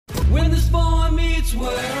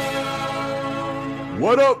What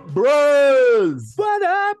up, bros? What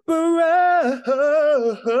up, bros?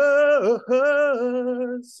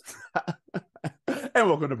 And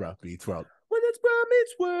welcome to Bro Meets World. When it's Bro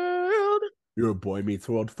Meets World. Your Boy Meets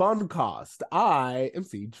World Funcast. I am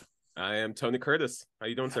Siege. I am Tony Curtis. How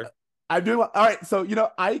you doing, sir? I'm doing well. All right, so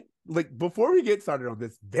I before we get started on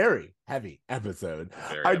this very heavy episode,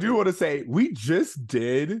 I do want to say we just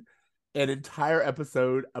did an entire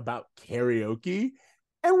episode about karaoke.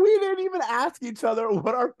 And we didn't even ask each other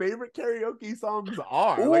what our favorite karaoke songs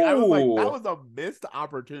are. Like, I was like, that was a missed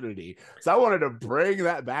opportunity. So I wanted to bring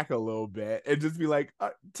that back a little bit and just be like,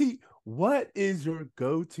 T, what is your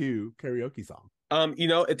go-to karaoke song?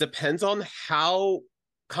 It depends on how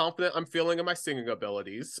confident I'm feeling in my singing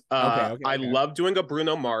abilities. Okay. I love doing a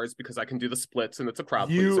Bruno Mars because I can do the splits and it's a crowd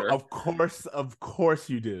pleaser. Of course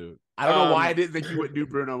you do. I don't know why I didn't think you would do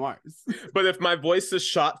Bruno Mars. But if my voice is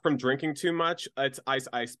shot from drinking too much, it's Ice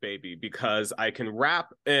Ice Baby because I can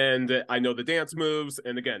rap and I know the dance moves.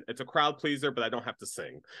 And again, it's a crowd pleaser, but I don't have to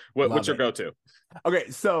sing. What's your go-to? Okay,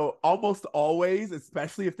 so almost always,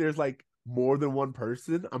 especially if there's like more than one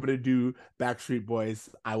person, I'm gonna do Backstreet Boys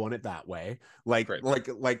I Want It That Way. Like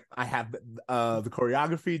I have the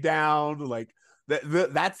choreography down, like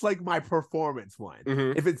that's like my performance one.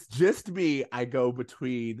 Mm-hmm. If it's just me, I go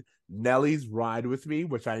between Nelly's Ride With Me,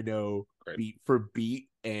 which I know beat for beat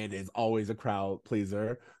and is always a crowd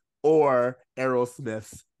pleaser, or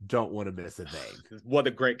Aerosmith's Don't Want to Miss a Thing. What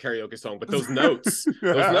a great karaoke song, but those notes.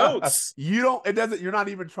 You're not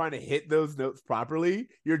even trying to hit those notes properly.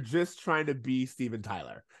 You're just trying to be Steven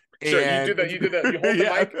Tyler. Sure, you do that. You hold the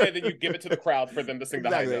mic and then you give it to the crowd for them to sing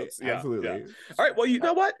the high notes. Yeah, absolutely. Yeah. All right. Well, you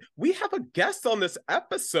know what? We have a guest on this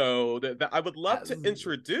episode that I would love to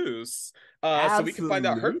introduce, so we can find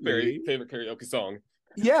out her favorite karaoke song.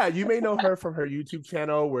 Yeah, you may know her from her YouTube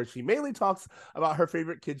channel where she mainly talks about her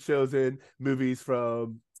favorite kid shows and movies,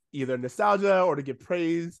 from either nostalgia or to give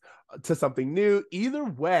praise to something new. Either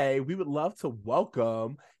way, we would love to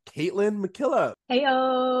welcome Caitlin McKillop.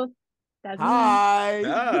 Heyo. Hi.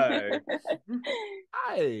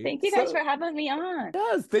 Hi. Thank you guys for having me on.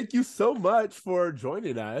 Yes, thank you so much for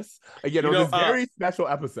joining us again on this very special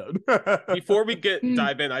episode. Before we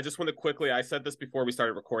dive in, I just want to quickly, I said this before we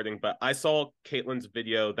started recording, but I saw Caitlin's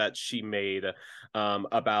video that she made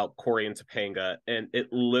about Corey and Topanga, and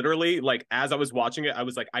it literally, like, as I was watching it, I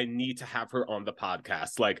was like, I need to have her on the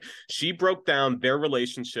podcast. Like, she broke down their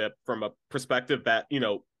relationship from a perspective that,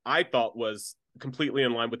 I thought was completely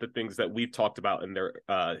in line with the things that we've talked about in their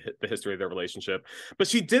the history of their relationship, but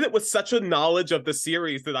she did it with such a knowledge of the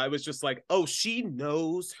series that I was just like, oh, she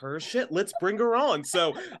knows her shit, let's bring her on.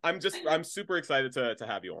 So I'm super excited to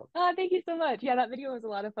have you on. Thank you so much. Yeah, that video was a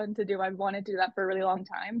lot of fun to do. I've wanted to do that for a really long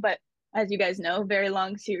time, but as you guys know, very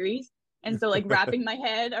long series. And so, like, wrapping my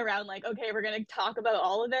head around, like, okay, we're going to talk about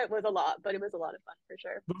all of it was a lot, but it was a lot of fun for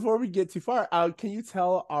sure. Before we get too far, can you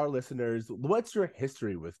tell our listeners, what's your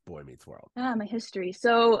history with Boy Meets World? My history.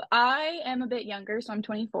 So I am a bit younger, so I'm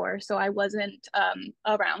 24. So I wasn't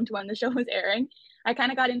around when the show was airing. I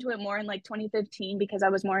kind of got into it more in like 2015 because I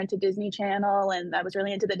was more into Disney Channel and I was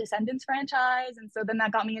really into the Descendants franchise. And so then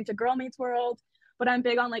that got me into Girl Meets World. But I'm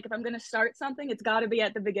big on, like, if I'm going to start something, it's got to be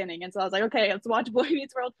at the beginning. And so I was like, okay, let's watch Boy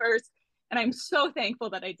Meets World first. And I'm so thankful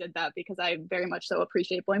that I did that because I very much so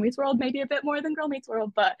appreciate Boy Meets World, maybe a bit more than Girl Meets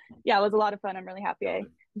World. But yeah, it was a lot of fun. I'm really happy I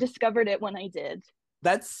discovered it when I did.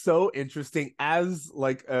 That's so interesting. As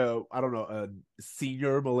like I don't know, a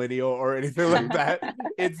senior millennial or anything like that,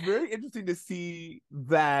 it's very interesting to see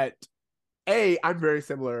that. I'm very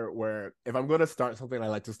similar where if I'm going to start something, I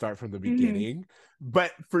like to start from the beginning.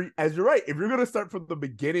 But as you're right, if you're going to start from the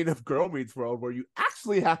beginning of Girl Meets World, where you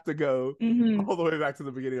actually have to go all the way back to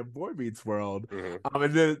the beginning of Boy Meets World,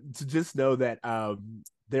 and then to just know that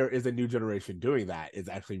there is a new generation doing that is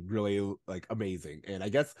actually really, like, amazing. And I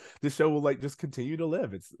guess this show will, like, just continue to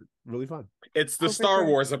live. It's really fun. It's the Star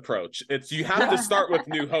Wars approach. You have to start with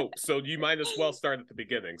New Hope, so you might as well start at the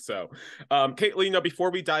beginning. So, Caitlin, before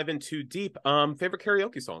we dive in too deep, favorite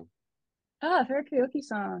karaoke song? Favorite karaoke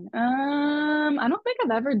song. I don't think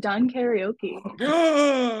I've ever done karaoke.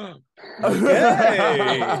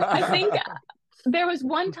 Okay. I think there was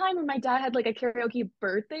one time when my dad had like a karaoke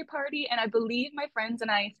birthday party, and I believe my friends and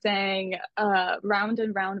I sang Round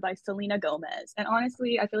and Round by Selena Gomez. And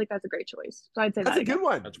honestly, I feel like that's a great choice. So I'd say that's that a good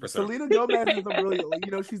one. 100%. Selena Gomez is a really,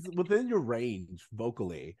 she's within your range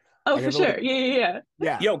vocally. Oh, Like, for sure. Yeah.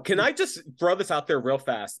 Yo, can I just throw this out there real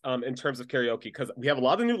fast in terms of karaoke? Because we have a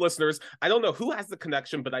lot of new listeners. I don't know who has the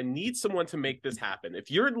connection, but I need someone to make this happen.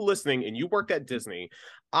 If you're listening and you work at Disney,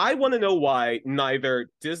 I want to know why neither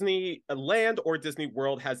Disneyland or Disney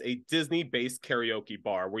World has a Disney-based karaoke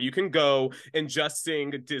bar where you can go and just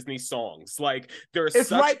sing Disney songs. Like, there's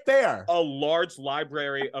It's right there. a large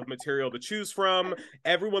library of material to choose from.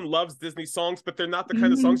 Everyone loves Disney songs, but they're not the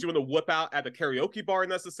kind of songs you want to whip out at a karaoke bar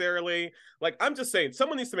necessarily. Like, I'm just saying,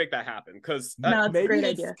 someone needs to make that happen, because No, it's a maybe great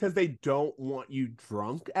it's idea. because they don't want you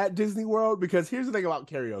drunk at Disney World. Because here's the thing about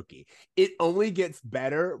karaoke: it only gets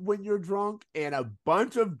better when you're drunk, and a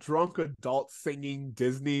bunch of drunk adults singing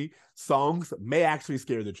Disney songs may actually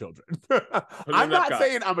scare the children. I'm not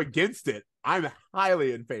saying I'm against it. I'm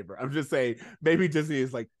highly in favor. I'm just saying maybe Disney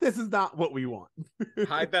is like, this is not what we want.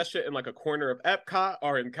 Hide that shit in like a corner of Epcot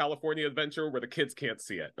or in California Adventure where the kids can't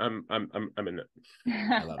see it. I'm in it.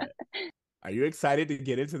 I love it. Are you excited to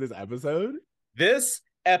get into this episode? This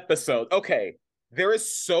episode, okay, there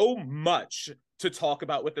is so much to talk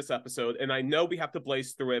about with this episode, and I know we have to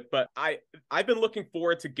blaze through it, but I've been looking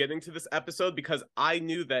forward to getting to this episode because I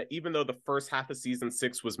knew that even though the first half of season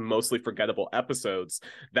 6 was mostly forgettable episodes,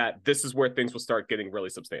 that this is where things will start getting really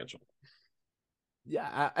substantial.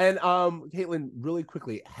 Yeah, and Caitlin, really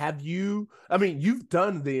quickly, you've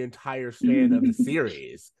done the entire span of the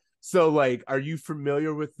series. So, like, are you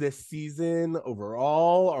familiar with this season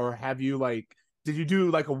overall, or did you do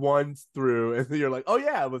like a once through and you're like, oh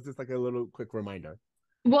yeah, it was just like a little quick reminder?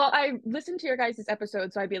 Well, I listened to your guys'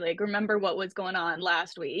 episode, so I'd be like, remember what was going on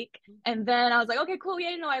last week. And then I was like, okay, cool.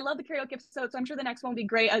 Yeah, I love the karaoke episode, so I'm sure the next one will be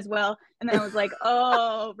great as well. And then I was like,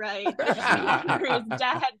 oh, right. This scene where his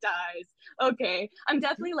dad dies. Okay. I'm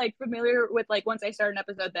definitely like familiar with, like, once I start an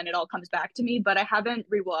episode, then it all comes back to me, but I haven't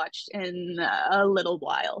rewatched in a little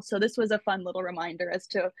while. So this was a fun little reminder as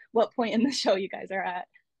to what point in the show you guys are at.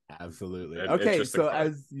 Absolutely. Okay, so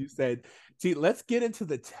as you said, let's get into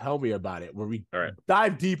the tell me about it, where we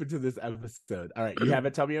dive deep into this episode. All right, you have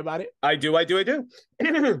it. Tell me about it. I do.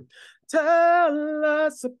 Tell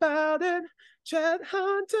us about it. Chet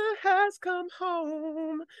Hunter has come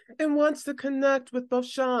home and wants to connect with both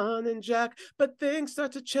Sean and Jack, but things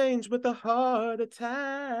start to change with a heart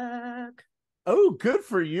attack. Oh, good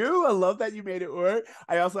for you. I love that you made it work.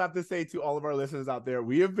 I also have to say to all of our listeners out there,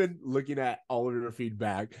 we have been looking at all of your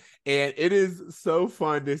feedback, and it is so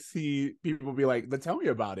fun to see people be like, the tell me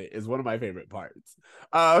about it is one of my favorite parts.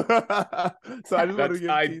 So I just want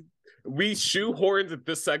to give we shoehorned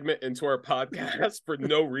this segment into our podcast for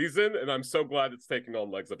no reason, and I'm so glad it's taking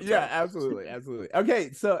on legs of its own. Yeah, absolutely.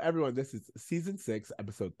 Okay, so everyone, this is season 6,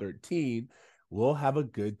 episode 13. We'll have a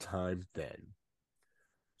good time then.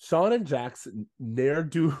 Sean and Jack's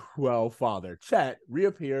ne'er-do-well father, Chet,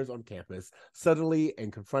 reappears on campus suddenly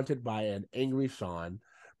and confronted by an angry Sean,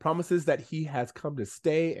 promises that he has come to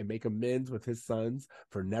stay and make amends with his sons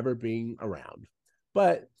for never being around.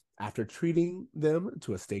 But after treating them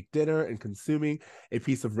to a steak dinner and consuming a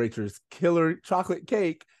piece of Rachel's killer chocolate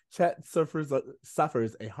cake, Chet suffers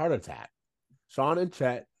a heart attack. Sean and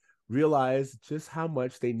Chet realize just how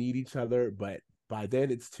much they need each other, but by then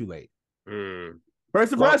it's too late.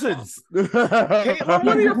 First impressions. Kate, what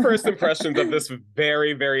are your first impressions of this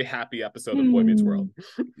very, very happy episode of Boy Meets World?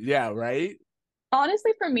 Yeah, right?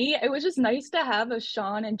 Honestly, for me, it was just nice to have a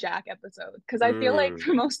Sean and Jack episode, because I feel like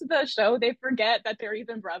for most of the show, they forget that they're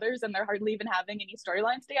even brothers and they're hardly even having any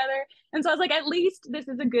storylines together. And so I was like, at least this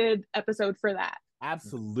is a good episode for that.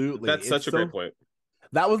 Absolutely. That's such a great point.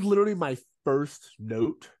 That was literally my first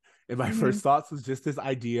note, and my first thoughts was just this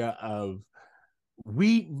idea of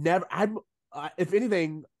if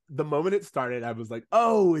anything, the moment it started, I was like,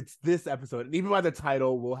 oh, it's this episode. And even by the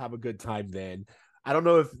title, we'll have a good time then. I don't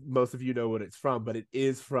know if most of you know what it's from, but it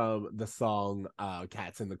is from the song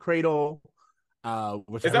Cats in the Cradle.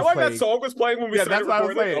 Is that why that song was playing when we started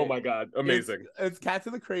recording? Oh my God, amazing. It's Cats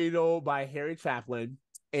in the Cradle by Harry Chaplin.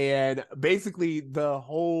 And basically the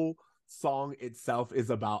whole song itself is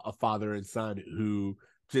about a father and son who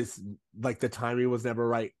just, like, the timing was never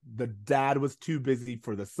right. The dad was too busy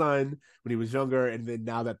for the son when he was younger, and then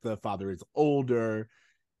now that the father is older,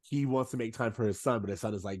 he wants to make time for his son, but his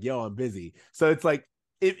son is like, yo, I'm busy. So it's like,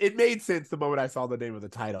 it made sense the moment I saw the name of the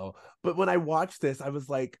title. But when I watched this, I was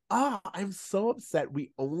like, I'm so upset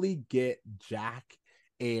we only get Jack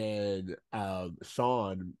and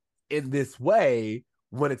Sean in this way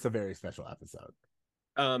when it's a very special episode.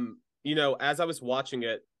 As I was watching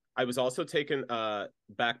it, I was also taken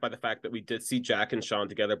back by the fact that we did see Jack and Sean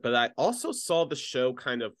together, but I also saw the show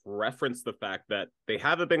kind of reference the fact that they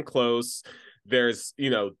haven't been close. There's,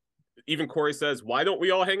 even Corey says, why don't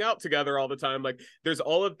we all hang out together all the time? Like there's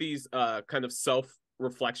all of these kind of self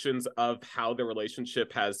reflections of how the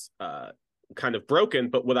relationship has kind of broken.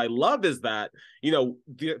 But what I love is that, you know,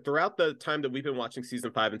 throughout the time that we've been watching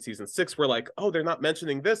season 5 and season 6, we're like, oh, they're not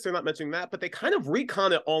mentioning this, they're not mentioning that, but they kind of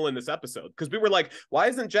recon it all in this episode, because we were like, why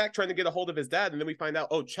isn't Jack trying to get a hold of his dad? And then we find out,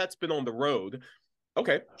 oh, Chet's been on the road.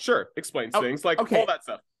 Okay, sure, explains things, like all that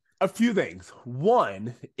stuff. A few things.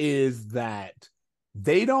 One is that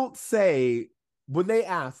they don't say, when they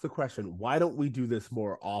ask the question, why don't we do this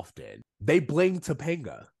more often, they blame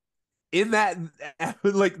Topanga. In that,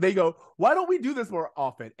 like, they go, why don't we do this more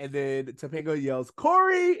often? And then Topanga yells,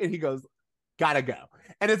 Corey, and he goes, gotta go.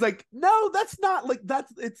 And it's like, no, that's not, like,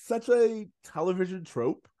 it's such a television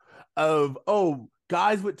trope of, oh,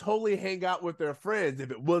 guys would totally hang out with their friends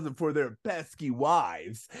if it wasn't for their pesky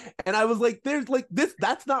wives. And I was like, there's like this,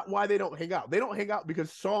 that's not why they don't hang out. They don't hang out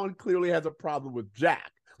because Sean clearly has a problem with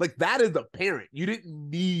Jack. Like, that is apparent. You didn't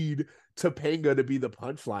need Topanga to be the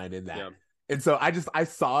punchline in that. Yeah. And so I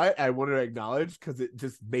saw it. I wanted to acknowledge because it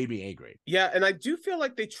just made me angry. Yeah, and I do feel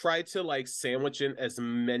like they tried to like sandwich in as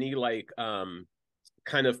many like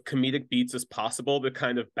kind of comedic beats as possible to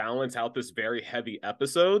kind of balance out this very heavy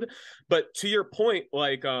episode. But to your point,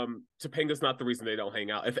 like Topanga's not the reason they don't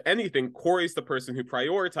hang out. If anything, Corey's the person who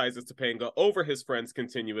prioritizes Topanga over his friends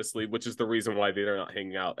continuously, which is the reason why they're not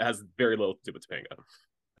hanging out. It has very little to do with Topanga.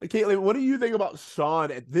 Caitlin, what do you think about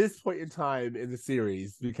Sean at this point in time in the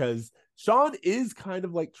series? Because Sean is kind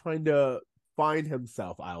of like trying to find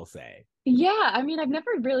himself, I'll say. Yeah, I mean, I've never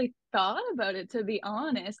really thought about it, to be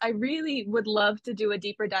honest. I really would love to do a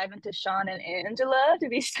deeper dive into Sean and Angela, to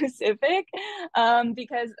be specific,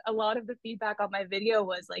 because a lot of the feedback on my video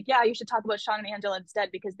was like, yeah, you should talk about Sean and Angela instead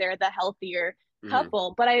because they're the healthier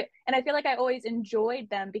couple. But I feel like I always enjoyed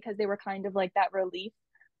them because they were kind of like that relief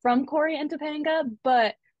from Corey and Topanga.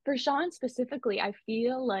 But for Sean specifically, I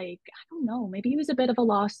feel like, I don't know, maybe he was a bit of a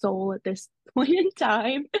lost soul at this point in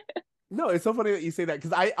time. No, it's so funny that you say that,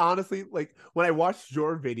 because I honestly, like, when I watched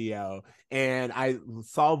your video and I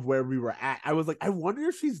saw where we were at, I was like, I wonder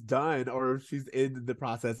if she's done or if she's in the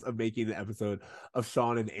process of making an episode of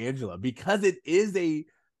Sean and Angela, because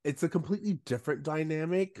it's a completely different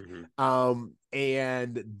dynamic.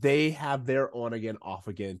 And they have their on again, off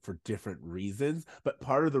again for different reasons. But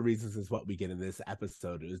part of the reasons is what we get in this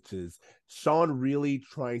episode, which is Sean really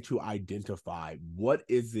trying to identify what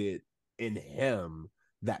is it in him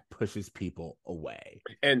that pushes people away.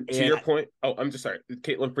 And to your point, I'm just sorry,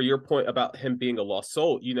 Caitlin, for your point about him being a lost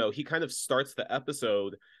soul, you know, he kind of starts the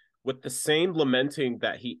episode with the same lamenting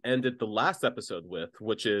that he ended the last episode with,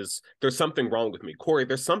 which is, there's something wrong with me. Corey,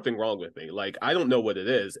 there's something wrong with me. Like, I don't know what it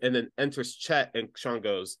is. And then enters Chet and Sean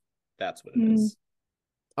goes, that's what it is.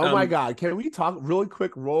 Oh my God. Can we talk really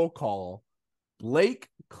quick roll call? Blake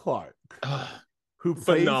Clark, who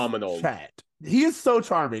plays phenomenal Chet. He is so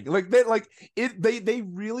charming. Like they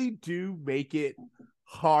really do make it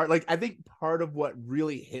hard. Like, I think part of what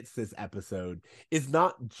really hits this episode is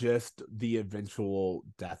not just the eventual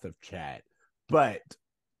death of Chet, but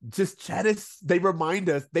just Chet is, they remind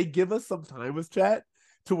us, they give us some time with Chet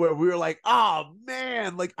to where we were like, oh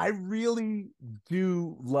man, like I really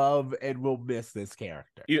do love and will miss this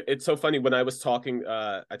character. It's so funny. When I was talking,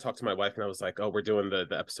 I talked to my wife and I was like, oh, we're doing the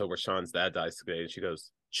episode where Sean's dad dies today. And she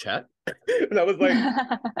goes, Chet? And I was like,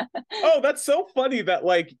 oh, that's so funny that,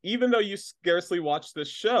 like, even though you scarcely watch this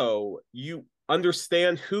show, you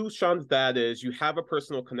understand who Sean's dad is. You have a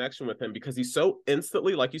personal connection with him because he's so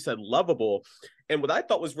instantly, like you said, lovable. And what I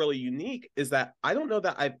thought was really unique is that I don't know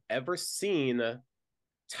that I've ever seen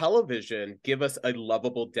television give us a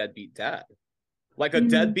lovable deadbeat dad, like a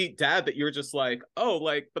deadbeat dad that you're just like, oh,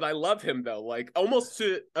 like, but I love him though, like almost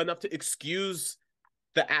enough to excuse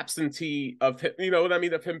the absentee of him, you know what I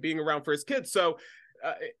mean, of him being around for his kids. So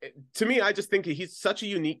to me, I just think he's such a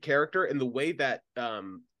unique character, in the way that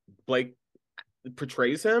Blake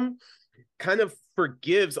portrays him kind of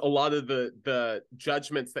forgives a lot of the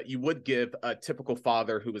judgments that you would give a typical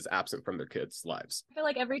father who was absent from their kids' lives. I feel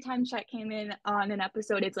like every time Chet came in on an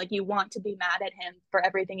episode, it's like you want to be mad at him for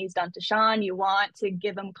everything he's done to Sean. You want to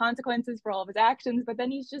give him consequences for all of his actions, but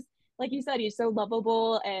then he's just, like you said, he's so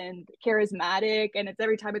lovable and charismatic, and it's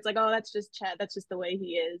every time it's like, oh, that's just Chet. That's just the way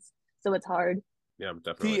he is. So it's hard. Yeah,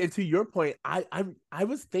 definitely. See, and to your point, I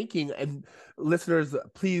was thinking, and listeners,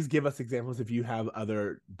 please give us examples if you have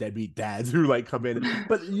other deadbeat dads who like come in.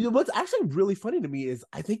 But you know, what's actually really funny to me is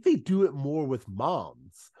I think they do it more with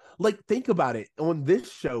moms. Like, think about it. On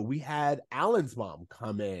this show, we had Alan's mom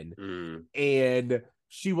come in, and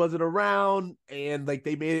she wasn't around, and like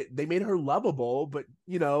they made her lovable, but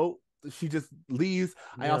you know, she just leaves.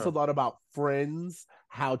 Yeah. I also thought about Friends,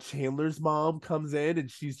 how Chandler's mom comes in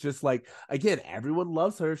and she's just like, again, everyone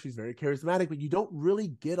loves her. She's very charismatic, but you don't really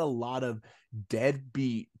get a lot of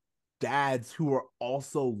deadbeat dads who are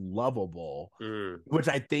also lovable, which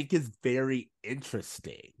I think is very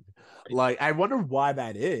interesting. Like, I wonder why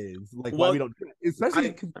that is. Like, why we don't do it,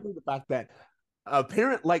 especially considering the fact that a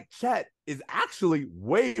parent like Chet is actually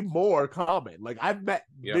way more common. Like, I've met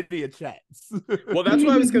many of Chets. Well, that's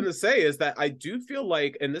what I was going to say, is that I do feel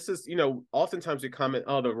like, and this is, you know, oftentimes we comment,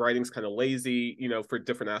 oh, the writing's kind of lazy, you know, for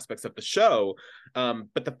different aspects of the show.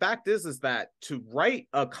 But the fact is that to write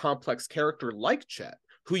a complex character like Chet,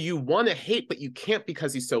 who you want to hate, but you can't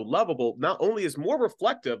because he's so lovable, not only is more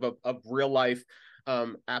reflective of real life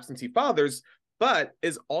absentee fathers, but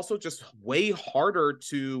is also just way harder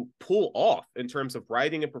to pull off in terms of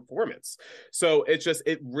writing and performance. So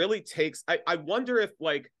it really takes, I wonder if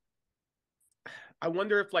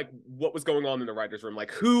what was going on in the writer's room,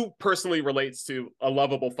 like who personally relates to a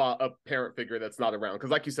lovable a parent figure that's not around? Because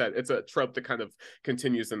like you said, it's a trope that kind of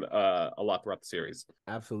continues in a lot throughout the series.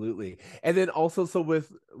 Absolutely. And then also, so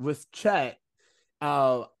with Chet,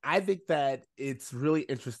 I think that it's really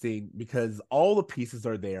interesting because all the pieces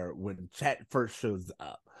are there when Chet first shows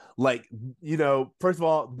up. Like, you know, first of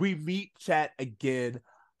all, we meet Chet again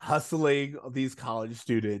hustling these college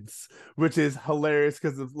students, which is hilarious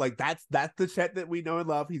because of like that's the Chet that we know and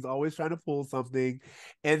love. He's always trying to pull something.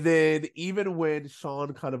 And then even when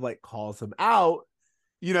Sean kind of like calls him out,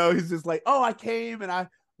 you know, he's just like, oh, I came and I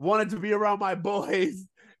wanted to be around my boys.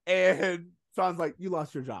 And Sean's like, you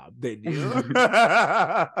lost your job, didn't you?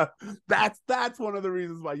 That's one of the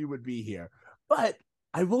reasons why you would be here. But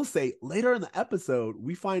I will say later in the episode,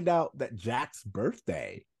 we find out that Jack's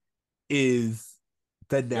birthday is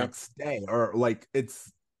the next day, or like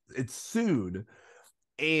it's soon.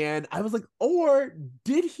 And I was like, or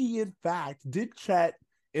did Chet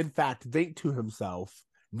in fact think to himself,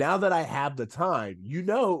 now that I have the time, you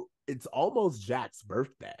know, it's almost Jack's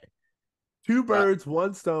birthday. Two birds,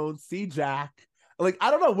 one stone, see Jack. Like, I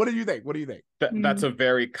don't know. What do you think? That's a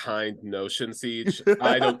very kind notion, Siege.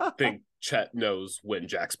 I don't think Chet knows when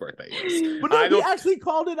Jack's birthday is. But no, he actually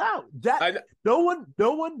called it out. Jack, no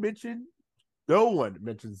one mentions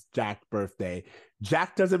Jack's birthday.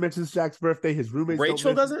 Jack doesn't mention Jack's birthday. His roommates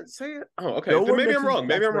Rachel doesn't say it? Oh, okay. Maybe I'm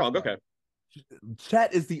wrong. Okay.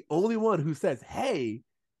 Chet is the only one who says, hey,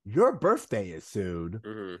 your birthday is soon.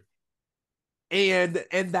 Mm-hmm.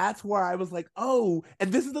 And that's where I was like, oh, and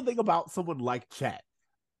this is the thing about someone like Chet.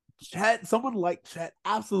 Someone like Chet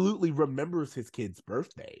absolutely remembers his kids'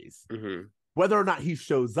 birthdays. Mm-hmm. Whether or not he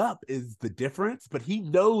shows up is the difference, but he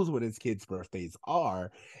knows when his kids' birthdays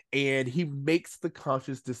are, and he makes the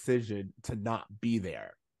conscious decision to not be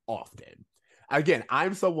there often. Again,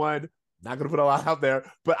 I'm someone, not going to put a lot out there,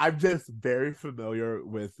 but I'm just very familiar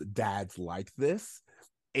with dads like this.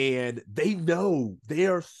 And they know, they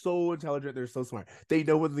are so intelligent, they're so smart. They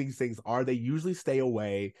know when these things are. They usually stay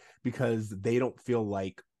away because they don't feel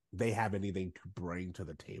like they have anything to bring to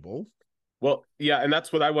the table. Well, yeah, and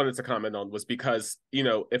that's what I wanted to comment on, was because, you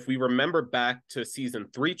know, if we remember back to season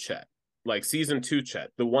 3 Chet, like season 2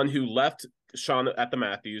 Chet, the one who left Sean at the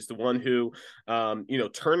Matthews, the one who, you know,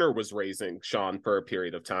 Turner was raising Sean for a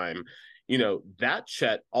period of time. You know, that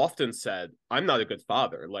Chet often said, I'm not a good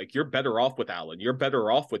father. Like, you're better off with Alan. You're better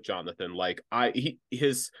off with Jonathan. Like,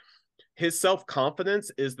 his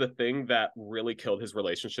self-confidence is the thing that really killed his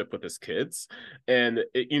relationship with his kids. And,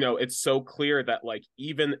 you know, it's so clear that, like,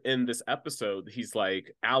 even in this episode, he's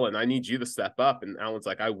like, Alan, I need you to step up. And Alan's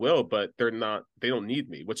like, I will, but they don't need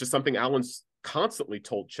me, which is something Alan's constantly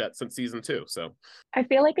told Chet since season 2. So I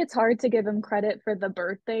feel like it's hard to give him credit for the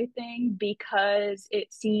birthday thing because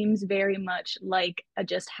it seems very much like a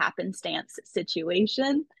just happenstance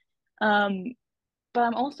situation. But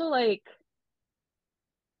I'm also like,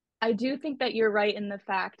 I do think that you're right in the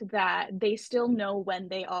fact that they still know when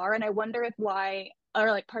they are. And I wonder if why,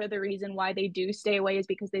 or like part of the reason why they do stay away is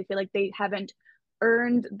because they feel like they haven't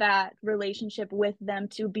earned that relationship with them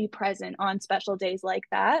to be present on special days like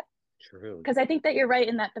that. True. Because I think that you're right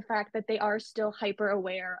in that the fact that they are still hyper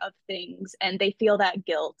aware of things and they feel that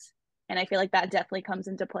guilt. And I feel like that definitely comes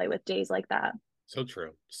into play with days like that. So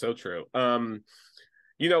true. So true.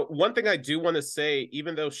 You know, one thing I do want to say,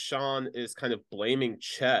 even though Sean is kind of blaming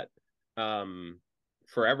Chet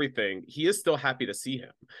for everything, he is still happy to see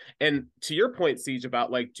him. And to your point, Siege,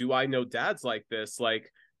 about like, do I know dads like this?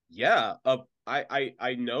 Like, yeah,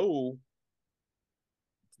 I know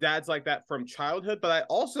dads like that from childhood, but I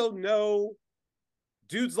also know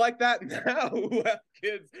dudes like that now who have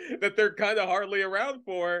kids that they're kind of hardly around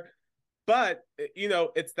for. But, you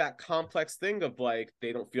know, it's that complex thing of like,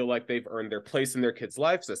 they don't feel like they've earned their place in their kids'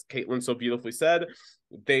 lives. As Caitlin so beautifully said,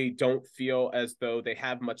 they don't feel as though they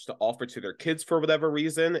have much to offer to their kids for whatever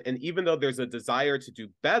reason. And even though there's a desire to do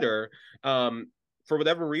better, for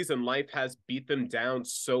whatever reason, life has beat them down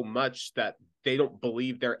so much that they don't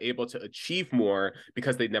believe they're able to achieve more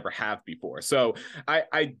because they never have before. So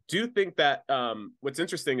I do think that what's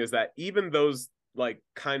interesting is that even those like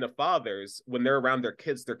kind of fathers, when they're around their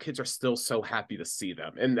kids are still so happy to see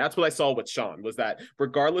them. And that's what I saw with Sean, was that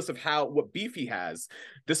regardless of what beef he has,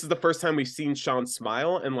 this is the first time we've seen Sean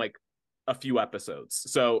smile in like a few episodes.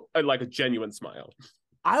 So like a genuine smile.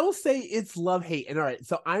 I will say it's love hate. And all right,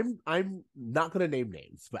 so I'm not gonna name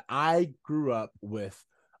names, but I grew up with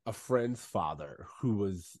a friend's father who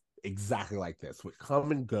was exactly like this, would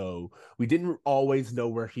come and go. We didn't always know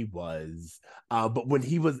where he was, but when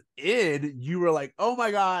he was in, you were like, oh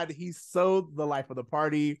my god, he's so the life of the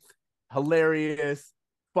party, hilarious,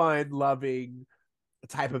 fun, loving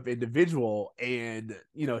type of individual. And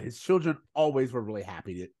you know, his children always were really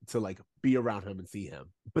happy to like be around him and see him,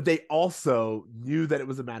 but they also knew that it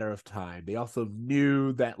was a matter of time. They also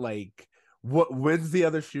knew that like, when's the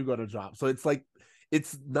other shoe gonna drop? So it's like,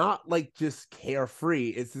 it's not like just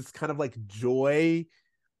carefree. It's this kind of like joy,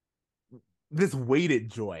 this weighted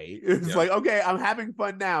joy. It's like, okay, I'm having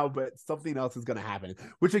fun now, but something else is gonna happen.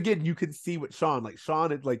 Which again, you can see with Sean. Like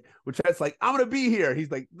Sean, it's like, which that's like, I'm gonna be here.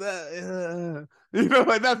 He's like, you know,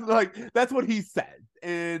 like that's what he said.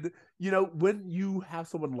 And you know, when you have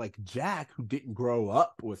someone like Jack who didn't grow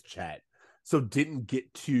up with Chet, so didn't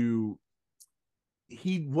get to,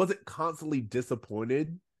 he wasn't constantly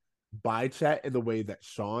disappointed by Chet in the way that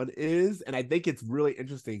Sean is. And I think it's really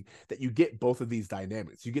interesting that you get both of these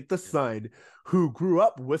dynamics. You get the son who grew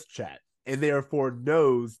up with Chet and therefore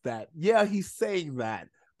knows that, yeah, he's saying that,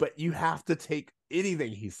 but you have to take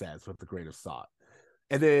anything he says with a grain of salt.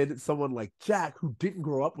 And then someone like Jack who didn't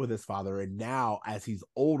grow up with his father and now as he's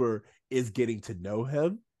older is getting to know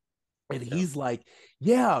him. And he's like,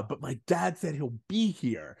 yeah, but my dad said he'll be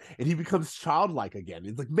here. And he becomes childlike again.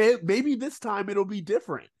 It's like, maybe this time it'll be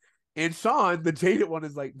different. And Sean, the jaded one,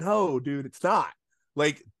 is like, no, dude, it's not.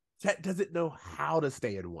 Like, Chet doesn't know how to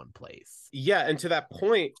stay in one place. Yeah, and to that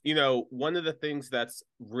point, you know, one of the things that's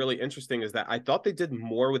really interesting is that I thought they did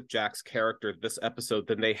more with Jack's character this episode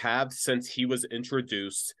than they have since he was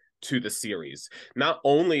introduced to the series. Not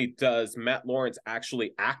only does Matt Lawrence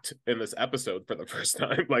actually act in this episode for the first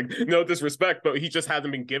time, like, no disrespect, but he just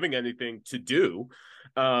hasn't been giving anything to do.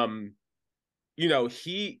 You know,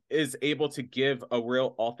 he is able to give a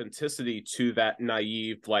real authenticity to that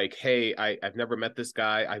naive, like, hey, I've never met this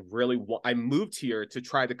guy. I moved here to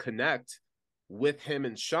try to connect with him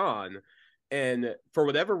and Sean. And for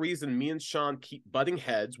whatever reason, me and Sean keep butting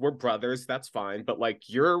heads. We're brothers. That's fine. But like,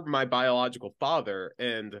 you're my biological father.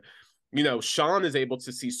 And, you know, Sean is able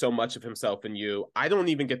to see so much of himself in you. I don't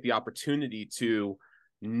even get the opportunity to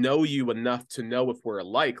know you enough to know if we're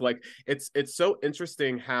alike. Like, it's so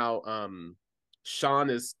interesting how, Sean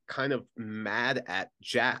is kind of mad at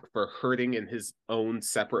Jack for hurting in his own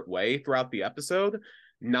separate way throughout the episode,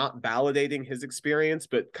 not validating his experience,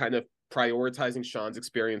 but kind of prioritizing Sean's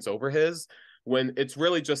experience over his, when it's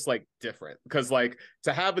really just like different. Because like,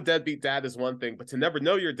 to have a deadbeat dad is one thing, but to never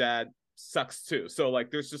know your dad sucks too. So like,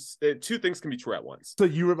 there's just two things can be true at once. So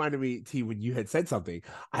you reminded me, T, when you had said something,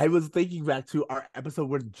 I was thinking back to our episode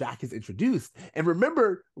where Jack is introduced. And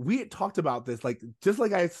remember, we had talked about this, like, just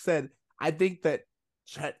like I said, I think that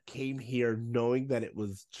Chet came here knowing that it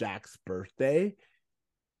was Jack's birthday.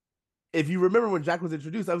 If you remember when Jack was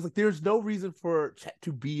introduced, I was like, there's no reason for Chet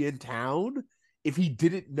to be in town if he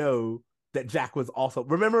didn't know that Jack was also.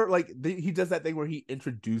 Remember, like, he does that thing where he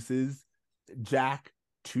introduces Jack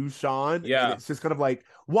to Sean. Yeah. And it's just kind of like,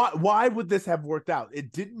 why would this have worked out?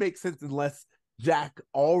 It didn't make sense unless Chet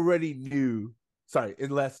already knew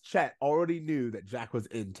that Jack was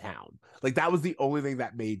in town. Like, that was the only thing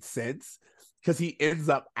that made sense, because he ends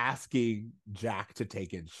up asking Jack to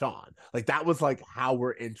take in Sean. Like, that was like how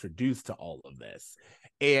we're introduced to all of this.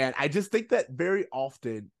 And I just think that very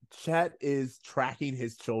often Chet is tracking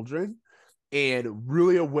his children and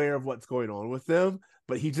really aware of what's going on with them,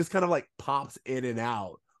 but he just kind of like pops in and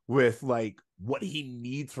out with like what he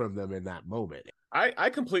needs from them in that moment. I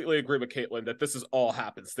completely agree with Caitlin that this is all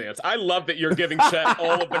happenstance. I love that you're giving Chet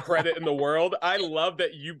all of the credit in the world. I love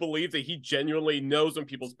that you believe that he genuinely knows when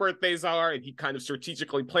people's birthdays are and he kind of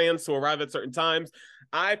strategically plans to arrive at certain times.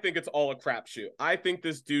 I think it's all a crapshoot. I think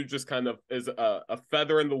this dude just kind of is a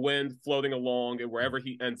feather in the wind floating along, and wherever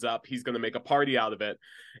he ends up, he's going to make a party out of it.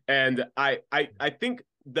 And I think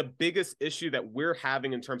the biggest issue that we're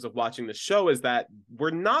having in terms of watching the show is that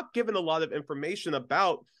we're not given a lot of information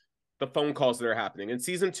about the phone calls that are happening. In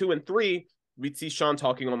season 2 and 3, we'd see Sean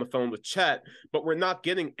talking on the phone with Chet, but we're not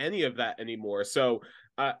getting any of that anymore. So,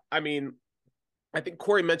 I mean, I think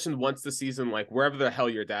Corey mentioned once this season, like, wherever the hell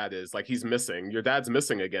your dad is, like, he's missing. Your dad's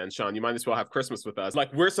missing again, Sean. You might as well have Christmas with us.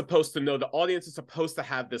 Like, we're supposed to know, the audience is supposed to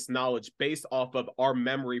have this knowledge based off of our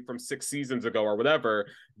memory from 6 seasons ago or whatever,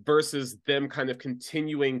 versus them kind of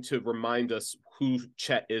continuing to remind us who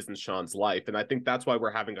Chet is in Sean's life. And I think that's why we're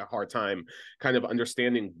having a hard time kind of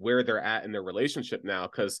understanding where they're at in their relationship now,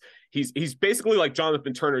 because he's basically like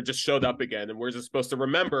Jonathan Turner just showed up again, and we're just supposed to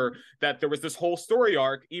remember that there was this whole story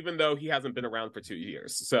arc, even though he hasn't been around for 2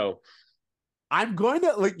 years. So I'm going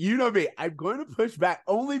to, like, you know me, I'm going to push back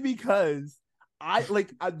only because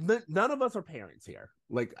none of us are parents here.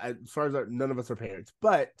 Like, as far as none of us are parents,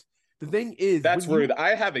 but the thing is, that's rude.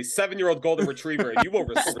 I have a 7-year-old golden retriever, and you will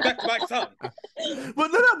respect my son.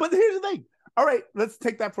 But but here's the thing. All right, let's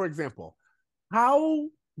take that for example. How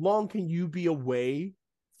long can you be away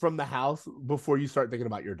from the house before you start thinking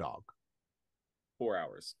about your dog? 4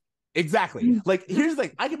 hours. Exactly. Like, here's the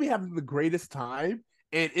thing. I could be having the greatest time,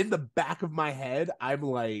 and in the back of my head, I'm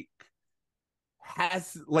like,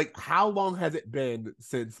 how long has it been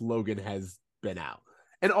since Logan has been out?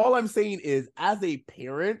 And all I'm saying is, as a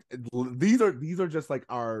parent, these are just like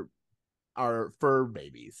our fur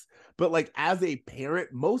babies. But like, as a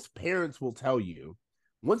parent, most parents will tell you,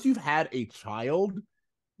 once you've had a child,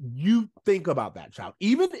 you think about that child.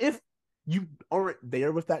 Even if you aren't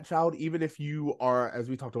there with that child, even if you are, as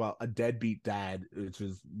we talked about, a deadbeat dad, which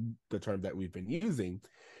is the term that we've been using,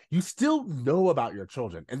 you still know about your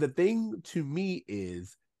children. And the thing to me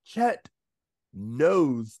is, Chet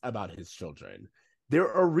knows about his children. There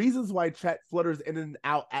are reasons why Chet flutters in and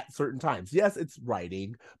out at certain times. Yes, it's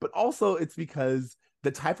writing, but also it's because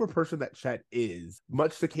the type of person that Chet is,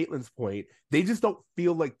 much to Caitlin's point, they just don't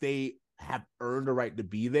feel like they have earned a right to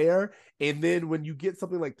be there. And then when you get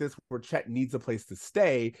something like this where Chet needs a place to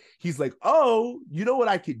stay, he's like, oh, you know what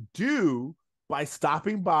I could do by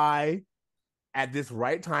stopping by at this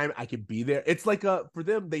right time? I could be there. It's like for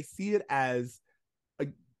them, they see it as a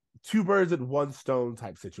 2 birds and 1 stone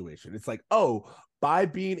type situation. It's like, oh, by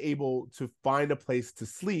being able to find a place to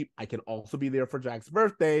sleep, I can also be there for Jack's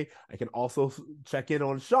birthday. I can also check in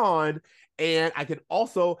on Sean, and I can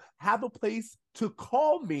also have a place to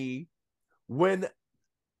call me when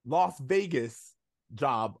Las Vegas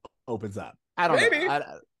job opens up. I don't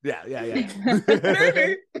know. Yeah. Maybe.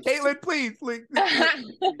 Caitlin, please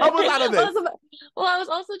help us out of this. Well, I was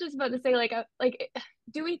also just about to say, like,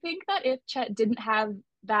 do we think that if Chet didn't have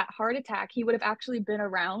that heart attack, he would have actually been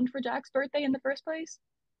around for Jack's birthday in the first place?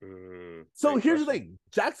 So here's the thing.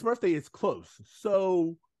 Jack's birthday is close.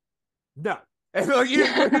 So no. And like,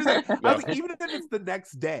 even if it's the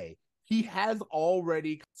next day, he has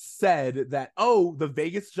already said that, oh, the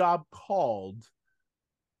Vegas job called.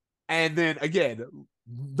 And then again,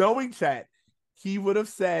 knowing Chet, he would have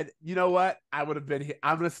said, you know what? I would have been here.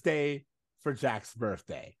 I'm going to stay for Jack's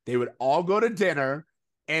birthday. They would all go to dinner,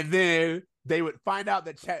 and then they would find out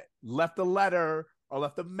that Chet left a letter or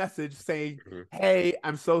left a message saying, hey,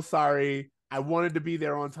 I'm so sorry. I wanted to be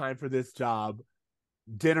there on time for this job.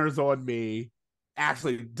 Dinner's on me.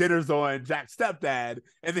 Actually, dinner's on Jack's stepdad.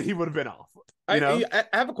 And then he would have been off. I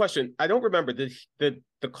have a question. I don't remember. Did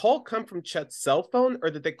the call come from Chet's cell phone, or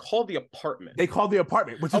did they call the apartment? They called the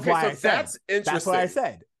apartment, which is why I said. That's interesting. That's what I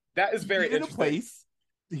said. That is very interesting.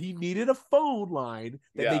 He needed a phone line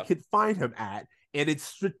that they could find him at, and it's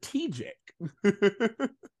strategic.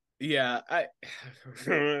 Yeah,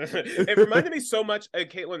 it reminded me so much,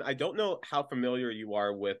 Caitlin. I don't know how familiar you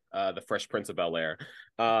are with the Fresh Prince of Bel-Air,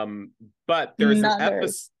 but there's an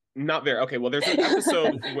episode. Not very. Okay, well, there's an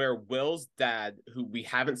episode where Will's dad, who we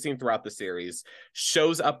haven't seen throughout the series,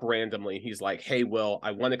 shows up randomly. He's like, hey, Will,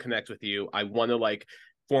 I want to connect with you. I want to, like,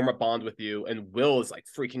 form a bond with you. And Will is, like,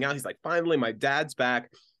 freaking out. He's like, finally, my dad's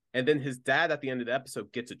back. And then his dad, at the end of the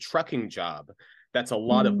episode, gets a trucking job. That's a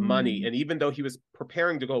lot of money. And even though he was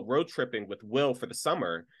preparing to go road tripping with Will for the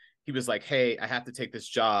summer, he was like, hey, I have to take this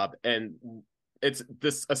job. And it's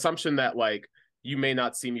this assumption that, like, you may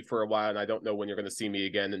not see me for a while, and I don't know when you're going to see me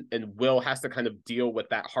again. And Will has to kind of deal with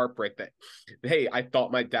that heartbreak that, hey, I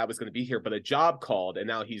thought my dad was going to be here, but a job called, and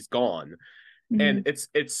now he's gone. And it's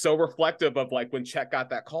so reflective of, like, when Chet got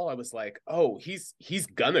that call, I was like, oh, he's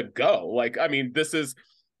gonna go. Like, I mean, this is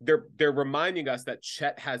they're reminding us that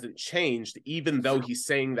Chet hasn't changed, even though he's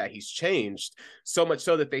saying that he's changed. So much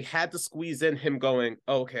so that they had to squeeze in him going,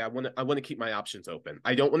 oh, okay, I want to keep my options open.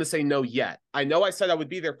 I don't want to say no yet. I know I said I would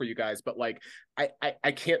be there for you guys, but like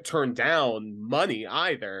I can't turn down money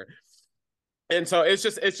either. And so it's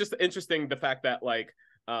just interesting the fact that like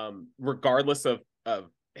regardless of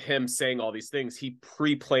him saying all these things, he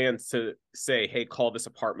pre-plans to say, hey, call this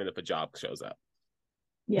apartment if a job shows up.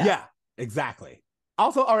 Yeah, exactly.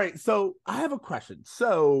 Also, all right, so I have a question.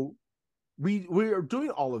 So we are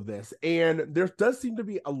doing all of this, and there does seem to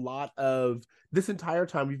be a lot of this entire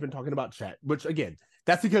time we've been talking about Chet, which again,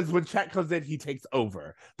 that's because when Chet comes in, he takes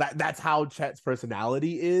over. That's how Chet's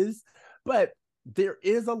personality is. But there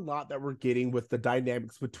is a lot that we're getting with the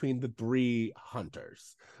dynamics between the three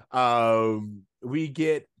hunters. We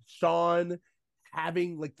get Sean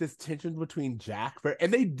having like this tension between Jack,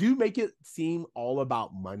 and they do make it seem all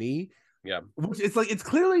about money. Yeah, which it's like it's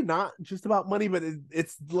clearly not just about money, but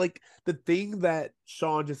it's like the thing that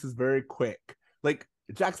Sean just is very quick. Like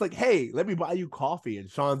Jack's like, "Hey, let me buy you coffee," and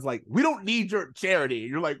Sean's like, "We don't need your charity."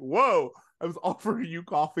 And you're like, "Whoa." I was offering you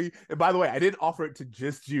coffee, and by the way, I didn't offer it to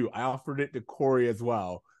just you. I offered it to Corey as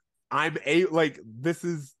well. This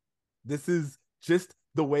is just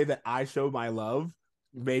the way that I show my love.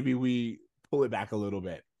 Maybe we pull it back a little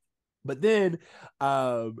bit, but then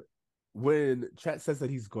when Chet says that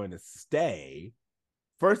he's going to stay,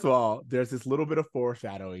 first of all, there's this little bit of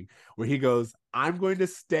foreshadowing where he goes, "I'm going to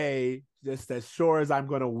stay just as sure as I'm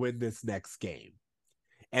going to win this next game."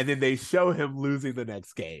 And then they show him losing the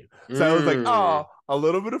next game. So I was like, oh, a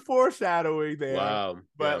little bit of foreshadowing there. Wow.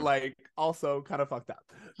 But like also kind of fucked up.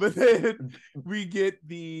 But then we get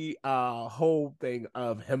the whole thing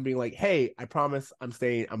of him being like, hey, I promise I'm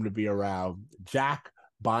staying. I'm going to be around. Jack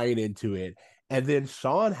buying into it. And then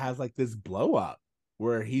Sean has like this blow up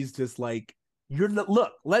where he's just like,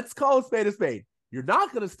 look, let's call a spade a spade. You're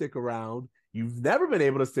not going to stick around. You've never been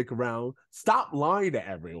able to stick around. Stop lying to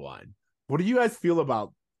everyone. What do you guys feel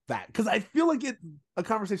about that? Because I feel like it's a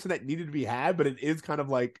conversation that needed to be had, but it is kind of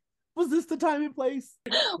like, was this the time and place?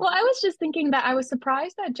 Well, I was just thinking that I was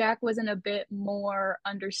surprised that Jack wasn't a bit more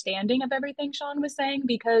understanding of everything Sean was saying,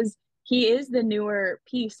 because he is the newer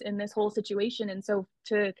piece in this whole situation. And so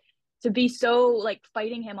to be so like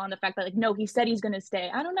fighting him on the fact that like, no, he said he's going to stay.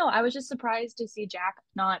 I don't know. I was just surprised to see Jack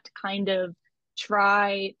not kind of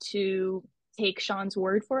try to take Sean's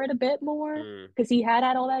word for it a bit more, because he had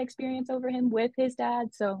all that experience over him with his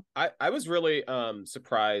dad. So I was really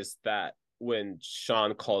surprised that when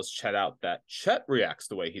Sean calls Chet out, that Chet reacts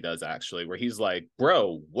the way he does, actually, where he's like,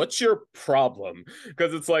 bro, what's your problem?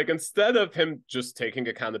 Because it's like, instead of him just taking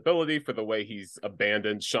accountability for the way he's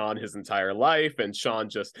abandoned Sean his entire life, and Sean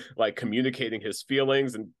just like communicating his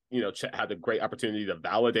feelings, and Chet had a great opportunity to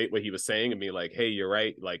validate what he was saying and be like, hey, you're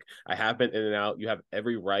right. Like, I have been in and out. You have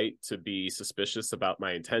every right to be suspicious about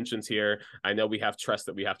my intentions here. I know we have trust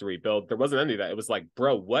that we have to rebuild. There wasn't any of that. It was like,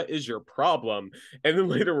 bro, what is your problem? And then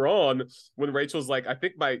later on, when Rachel's like, I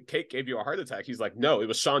think my cake gave you a heart attack, he's like, no, it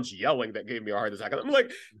was Sean's yelling that gave me a heart attack. And I'm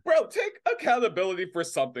like, bro, take accountability for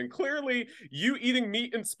something. Clearly, you eating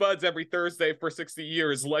meat and spuds every Thursday for 60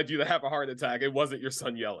 years led you to have a heart attack. It wasn't your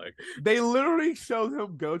son yelling. They literally showed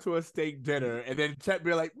him go to a steak dinner, and then Chet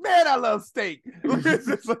be like, man, I love steak. It's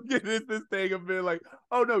just like, it is this thing of being like,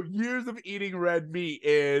 oh no, years of eating red meat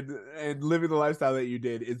and living the lifestyle that you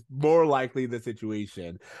did is more likely the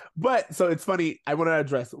situation. But so it's funny, I want to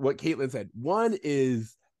address what Caitlin said. One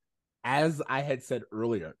is, as I had said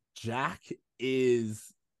earlier, Jack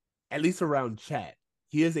is, at least around Chet,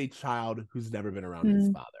 he is a child who's never been around his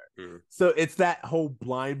father. So it's that whole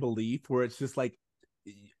blind belief where it's just like,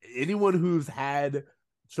 anyone who's had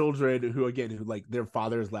children who like their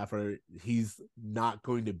father is left or he's not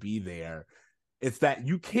going to be there, it's that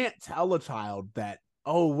you can't tell a child that,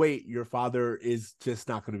 oh wait, your father is just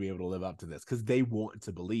not going to be able to live up to this, because they want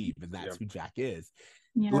to believe, and that's who Jack is.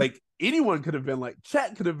 Like anyone could have been like,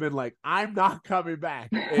 Chet could have been like, I'm not coming back,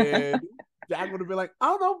 and Jack would have been like, I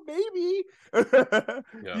don't know, maybe.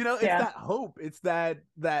 It's that hope. It's that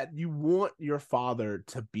you want your father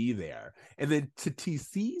to be there. And then to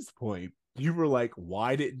TC's point, you were like,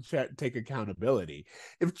 why didn't Chet take accountability?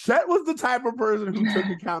 If Chet was the type of person who took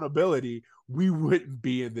accountability, we wouldn't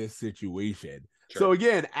be in this situation. Sure. So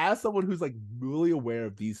again, as someone who's like really aware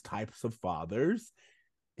of these types of fathers,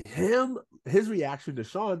 his reaction to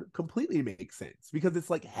Sean completely makes sense, because it's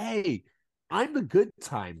like, hey, I'm the good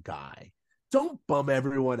time guy. Don't bum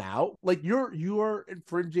everyone out. Like, you are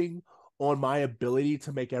infringing on my ability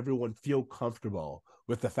to make everyone feel comfortable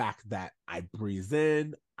with the fact that I breathe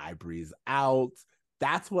in, I breathe out.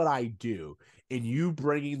 that's what I do. And you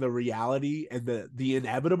bringing the reality and the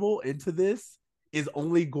inevitable into this is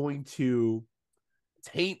only going to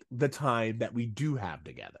taint the time that we do have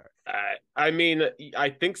together. I mean, I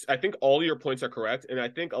think all your points are correct, and I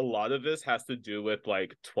think a lot of this has to do with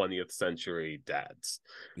like 20th century dads.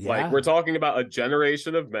 Like, we're talking about a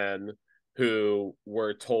generation of men who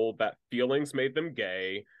were told that feelings made them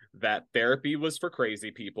gay, that therapy was for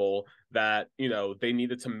crazy people, that, you know, they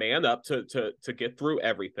needed to man up to get through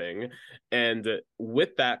everything, and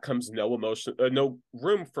with that comes no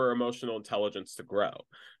room for emotional intelligence to grow.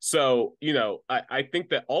 So, you know, I think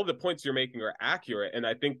that all the points you're making are accurate, and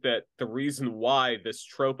I think that the reason why this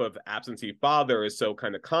trope of absentee father is so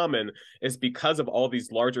kind of common is because of all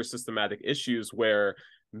these larger systematic issues where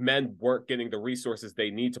men weren't getting the resources they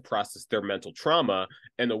need to process their mental trauma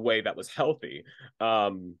in a way that was healthy.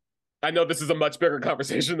 I know this is a much bigger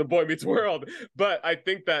conversation than Boy Meets World, but I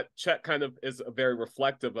think that Chet kind of is very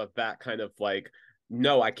reflective of that kind of like,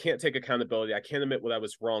 no, I can't take accountability. I can't admit what I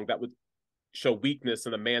was wrong. That would show weakness,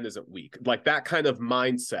 and a man isn't weak. Like that kind of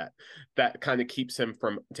mindset that kind of keeps him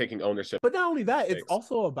from taking ownership. But not only that, it's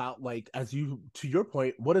also about, like, to your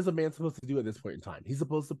point, what is a man supposed to do at this point in time? He's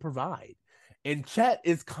supposed to provide. And Chet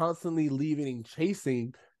is constantly leaving and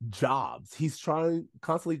chasing jobs. He's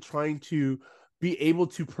constantly trying to be able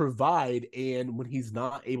to provide, and when he's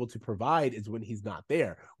not able to provide is when he's not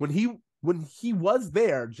there. When he was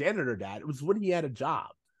there, janitor dad, it was when he had a job.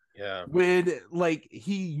 Yeah. When like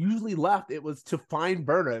he usually left, it was to find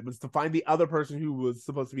Berna. It was to find the other person who was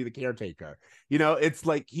supposed to be the caretaker. You know, it's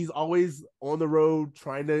like he's always on the road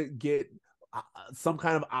trying to get some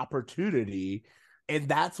kind of opportunity. And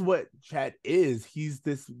that's what Chet is. He's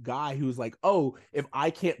this guy who's like, oh, if I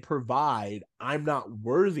can't provide, I'm not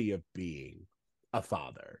worthy of being a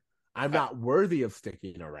father. I'm not worthy of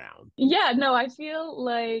sticking around. Yeah, no, I feel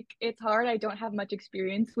like it's hard. I don't have much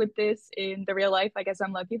experience with this in the real life. I guess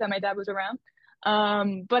I'm lucky that my dad was around.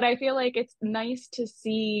 But I feel like it's nice to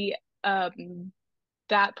see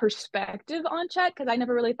that perspective on Chet, because I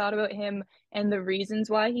never really thought about him and the reasons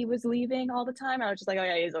why he was leaving all the time. I was just like, oh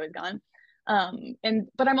yeah, he's always gone.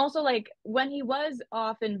 But I'm also like, when he was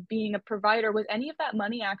off and being a provider, was any of that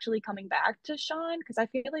money actually coming back to Sean? Because I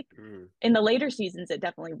feel like in the later seasons it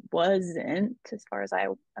definitely wasn't, as far as I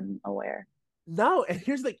am aware. No, and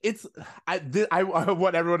here's the I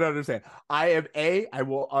want everyone to understand. I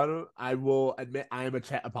will admit I am a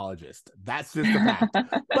Chet apologist. That's just a fact.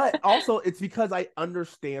 But also it's because I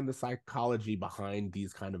understand the psychology behind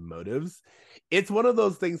these kind of motives. It's one of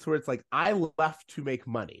those things where it's like, I left to make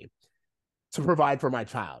money to provide for my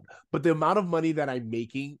child, but the amount of money that I'm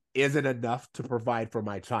making isn't enough to provide for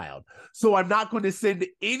my child. So I'm not going to send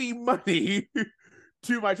any money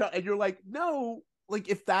to my child. And you're like, no, like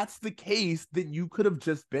if that's the case, then you could have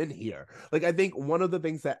just been here. Like, I think one of the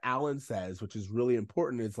things that Alan says, which is really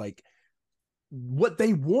important, is like, what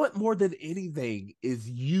they want more than anything is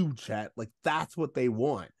you, Chet. Like, that's what they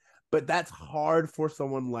want. But that's hard for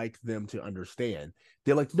someone like them to understand.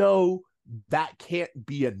 They're like, no, that can't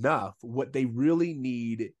be enough. What they really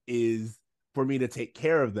need is for me to take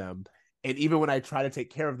care of them. And even when I try to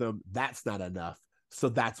take care of them, that's not enough. So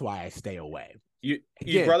that's why I stay away. You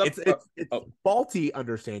brought up it's faulty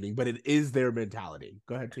understanding, but it is their mentality.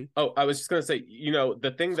 Go ahead, T. Oh, I was just gonna say, you know,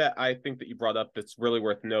 the thing that I think that you brought up that's really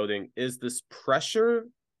worth noting is this pressure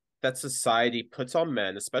that society puts on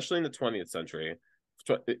men, especially in the 20th century.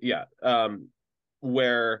 Yeah,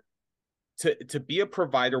 where to be a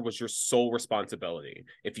provider was your sole responsibility.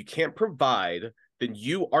 If you can't provide, then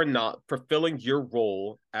you are not fulfilling your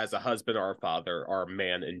role as a husband or a father or a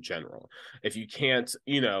man in general. If you can't,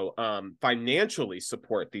 you know, financially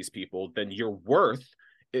support these people, then your worth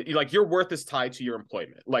is tied to your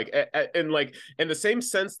employment. Like, and like in the same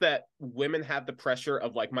sense that women have the pressure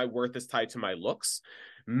of like, my worth is tied to my looks,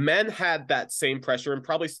 men had that same pressure and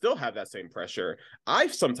probably still have that same pressure. I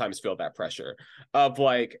sometimes feel that pressure of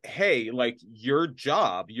like, hey, like your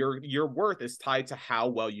job, your worth is tied to how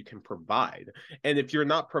well you can provide. And if you're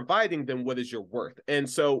not providing, then what is your worth? And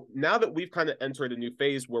so now that we've kind of entered a new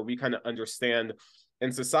phase where we kind of understand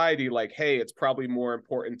in society, like, hey, it's probably more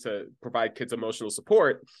important to provide kids emotional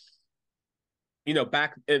support. You know,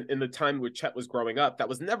 back in the time where Chet was growing up, that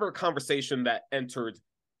was never a conversation that entered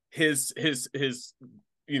his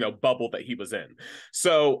you know, bubble that he was in.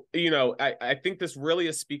 So, you know, I think this really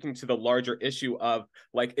is speaking to the larger issue of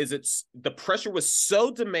like, the pressure was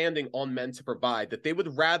so demanding on men to provide that they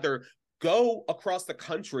would rather go across the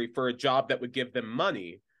country for a job that would give them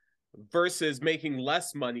money versus making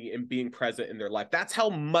less money and being present in their life. That's how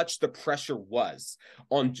much the pressure was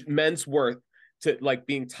on men's worth to like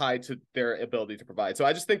being tied to their ability to provide. So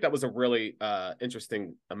I just think that was a really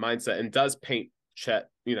interesting mindset, and does paint Chet,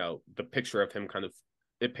 the picture of him kind of,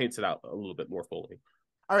 it paints it out a little bit more fully.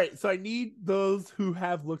 All right, so I need those who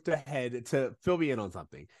have looked ahead to fill me in on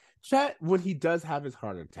something. Chet, when he does have his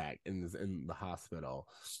heart attack in the hospital,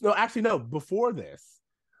 no, actually no, before this,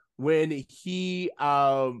 when he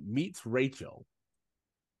meets Rachel,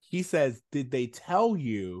 he says, "Did they tell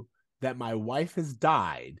you that my wife has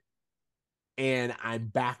died and I'm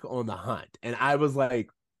back on the hunt?" And I was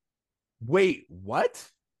like, wait, what?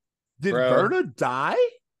 Did Verna die?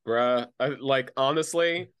 Bruh, like,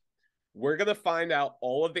 honestly, we're going to find out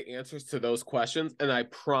all of the answers to those questions, and I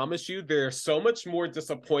promise you they're so much more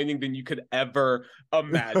disappointing than you could ever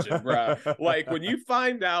imagine, bruh. Like, when you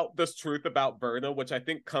find out this truth about Verna, which I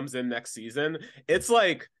think comes in next season, it's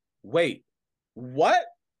like, wait, what?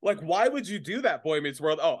 Like, why would you do that, Boy Meets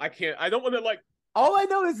World? Oh, I don't want to, like... All I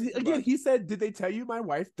know is, again, he said, "Did they tell you my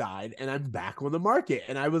wife died and I'm back on the market?"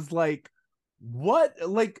 And I was like, what?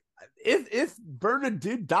 Like, if Verna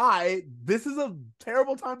did die, this is a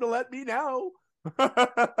terrible time to let me know.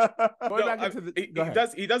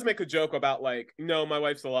 He does make a joke about, like, no, my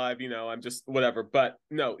wife's alive, I'm just whatever. But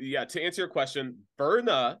no, yeah, to answer your question,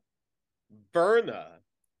 Verna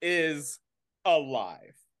is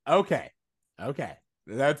alive. Okay.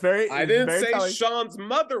 That's very. I didn't say telling. Sean's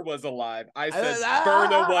mother was alive. I said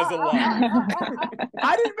Verna was alive.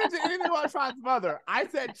 I didn't mention anything about Sean's mother. I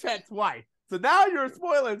said Chet's wife. So now you're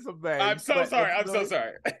spoiling some things. I'm so sorry.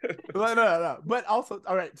 No. But also,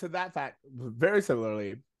 all right, to that fact, very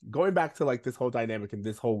similarly, going back to like this whole dynamic and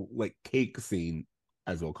this whole like cake scene,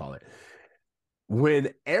 as we'll call it. When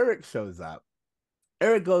Eric shows up,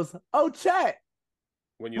 Eric goes, "Oh, Chet,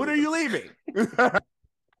 when are you leaving?"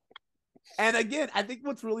 And again, I think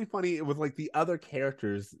what's really funny with like the other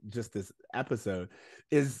characters, just this episode,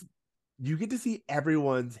 is you get to see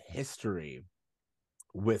everyone's history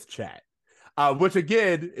with Chet. Which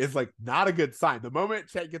again is like not a good sign. The moment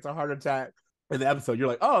Chet gets a heart attack in the episode, you're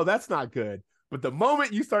like, oh, that's not good. But the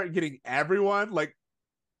moment you start getting everyone, like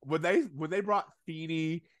when they brought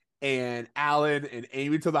Feeny and Alan and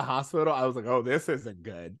Amy to the hospital, I was like, oh, this isn't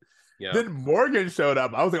good. Yeah. Then Morgan showed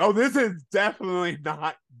up. I was like, oh, this is definitely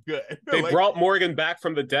not good. They brought Morgan back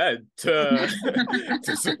from the dead to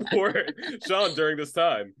support Sean during this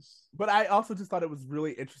time. But I also just thought it was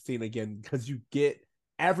really interesting, again, because you get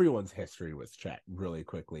everyone's history with Chet really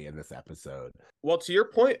quickly in this episode. Well, to your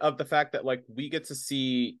point of the fact that like we get to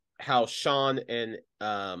see how Sean and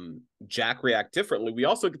Jack react differently, we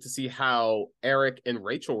also get to see how Eric and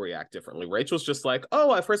Rachel react differently. Rachel's just like,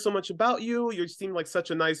 "Oh, I've heard so much about you. You seem like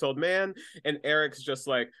such a nice old man." And Eric's just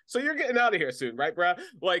like, "So you're getting out of here soon, right, bruh?"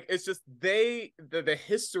 Like, it's just the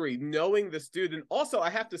history, knowing this dude. And also,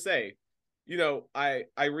 I have to say,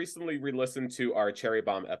 I recently re-listened to our Cherry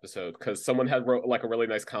Bomb episode because someone had wrote like a really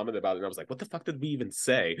nice comment about it, and I was like, what the fuck did we even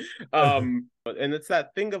say? And it's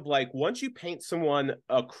that thing of like, once you paint someone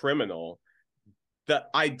a criminal, the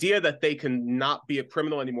idea that they can not be a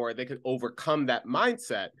criminal anymore, they can overcome that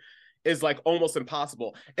mindset, is like almost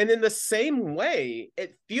impossible. And in the same way,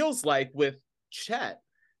 it feels like with Chet,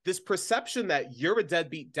 this perception that you're a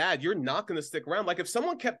deadbeat dad, you're not going to stick around. Like if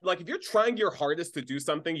someone kept, like if you're trying your hardest to do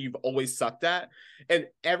something you've always sucked at, and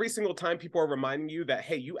every single time people are reminding you that,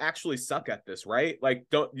 hey, you actually suck at this, right? Like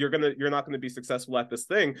you're not going to be successful at this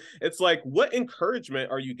thing. It's like, what encouragement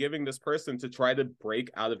are you giving this person to try to break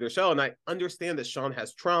out of their shell? And I understand that Sean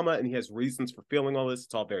has trauma and he has reasons for feeling all this.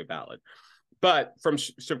 It's all very valid. But from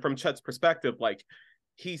Chet's perspective, like,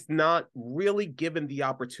 he's not really given the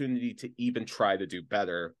opportunity to even try to do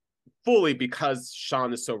better fully because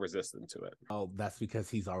Sean is so resistant to it. Oh, that's because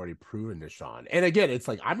he's already proven to Sean. And again, it's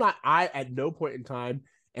like, I at no point in time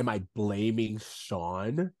am I blaming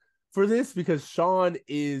Sean for this, because Sean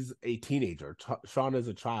is a teenager. Sean is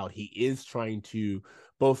a child. He is trying to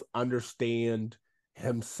both understand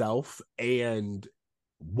himself and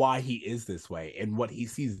why he is this way. And what he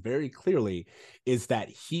sees very clearly is that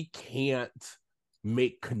he can't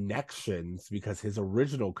make connections because his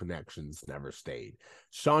original connections never stayed.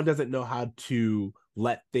 Sean doesn't know how to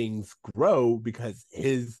let things grow because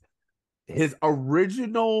his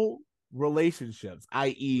original relationships,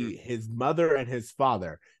 i.e. his mother and his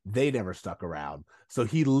father, they never stuck around. So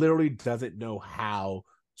he literally doesn't know how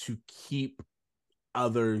to keep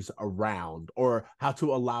others around or how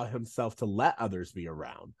to allow himself to let others be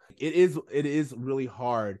around. It is really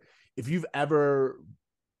hard. If you've ever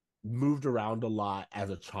moved around a lot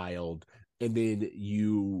as a child and then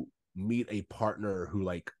you meet a partner who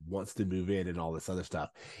like wants to move in and all this other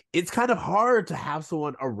stuff, it's kind of hard to have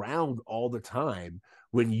someone around all the time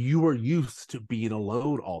when you are used to being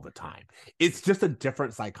alone all the time. It's just a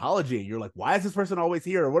different psychology. And you're like, why is this person always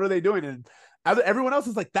here? What are they doing? And everyone else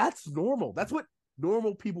is like, that's normal. That's what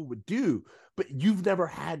normal people would do. But you've never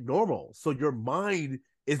had normal. So your mind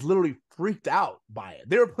is literally freaked out by it.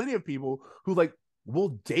 There are plenty of people who like will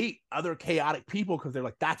date other chaotic people because they're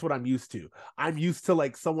like, that's what I'm used to. I'm used to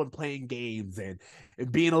like someone playing games and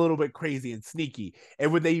being a little bit crazy and sneaky.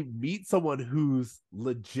 And when they meet someone who's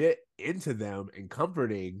legit into them and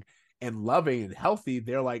comforting and loving and healthy,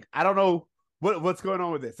 they're like, I don't know what's going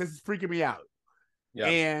on with this. This is freaking me out. Yeah.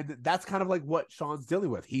 And that's kind of like what Sean's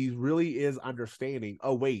dealing with. He really is understanding,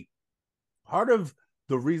 oh, wait, part of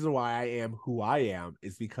the reason why I am who I am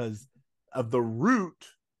is because of the root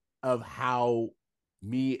of how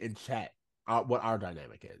me and Chet, what our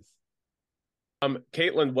dynamic is.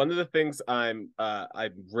 Caitlin, one of the things I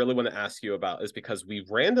really want to ask you about is because we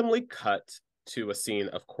randomly cut to a scene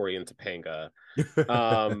of Cory and Topanga.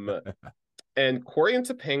 And Cory and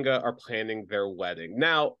Topanga are planning their wedding.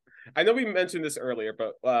 Now, I know we mentioned this earlier,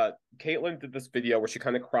 but Caitlin did this video where she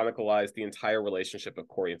kind of chronicalized the entire relationship of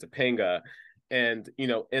Cory and Topanga. And, you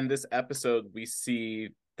know, in this episode, we see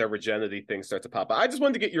their virginity thing start to pop up. I just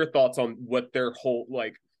wanted to get your thoughts on what their whole,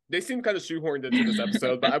 like, they seem kind of shoehorned into this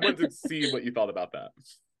episode, but I wanted to see what you thought about that.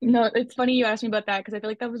 No, it's funny you asked me about that because I feel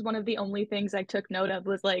like that was one of the only things I took note of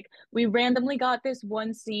was like we randomly got this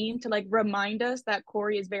one scene to like remind us that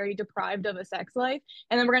Cory is very deprived of a sex life,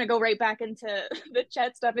 and then we're gonna go right back into the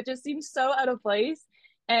Chet stuff. It just seems so out of place.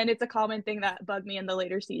 And it's a common thing that bugged me in the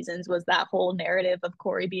later seasons was that whole narrative of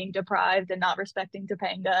Cory being deprived and not respecting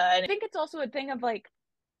Topanga. And I think it's also a thing of like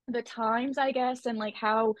the times, I guess, and like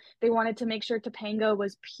how they wanted to make sure Topanga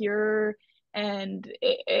was pure and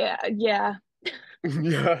yeah. yeah.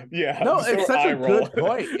 No, it's such a good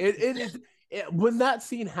point. It is. When that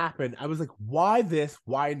scene happened, I was like, why this?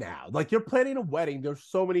 Why now? Like, you're planning a wedding. There's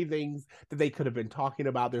so many things that they could have been talking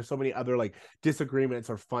about. There's so many other like disagreements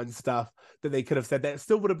or fun stuff that they could have said that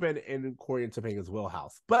still would have been in Cory and Topanga's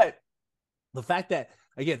wheelhouse. But the fact that,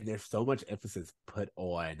 again, there's so much emphasis put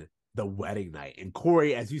on the wedding night and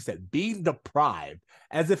Cory, as you said, being deprived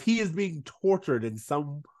as if he is being tortured in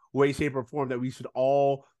some way, shape, or form that we should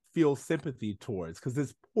all feel sympathy towards, because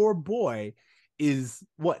this poor boy is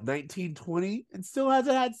what, 19, 20 and still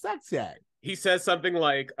hasn't had sex yet. He says something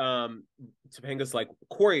like, Topanga's like,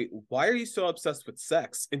 Cory, why are you so obsessed with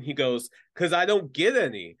sex? And he goes, because I don't get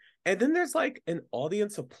any. And then there's like an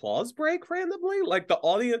audience applause break randomly. Like the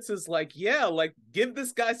audience is like, yeah, like give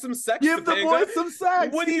this guy some sex. Give the boy some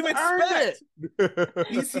sex. What do you expect?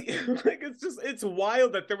 Like it's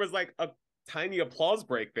wild that there was like a tiny applause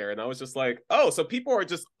break there, and I was just like, oh, so people are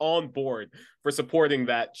just on board for supporting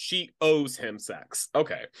that she owes him sex.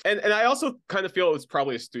 Okay. And I also kind of feel it was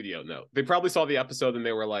probably a studio note. They probably saw the episode and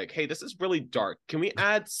they were like, hey, this is really dark. Can we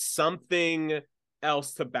add something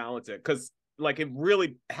else to balance it? Because like it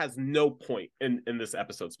really has no point in this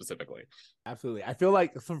episode specifically. Absolutely. I feel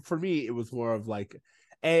like for me it was more of like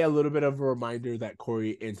a little bit of a reminder that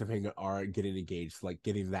Cory and Topanga are getting engaged, like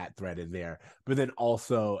getting that thread in there, but then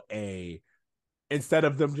also instead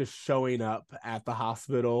of them just showing up at the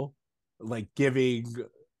hospital, like giving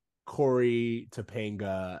Cory,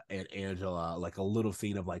 Topanga, and Angela like a little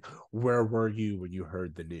scene of like, where were you when you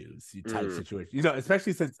heard the news type situation, you know,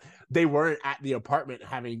 especially since they weren't at the apartment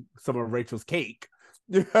having some of Rachel's cake.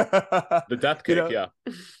 The death cake, you know? Yeah.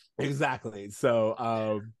 Exactly.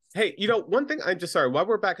 So hey, you know, one thing, I'm just sorry, while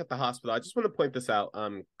we're back at the hospital, I just want to point this out,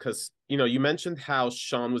 because, you know, you mentioned how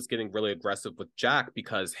Sean was getting really aggressive with Jack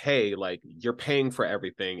because, hey, like, you're paying for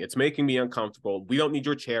everything. It's making me uncomfortable. We don't need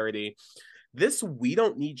your charity. This we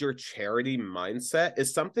don't need your charity mindset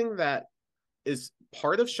is something that is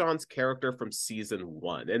part of Sean's character from season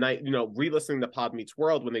 1. And I, you know, re-listening to Pod Meets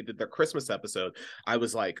World when they did their Christmas episode, I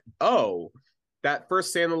was like, oh, that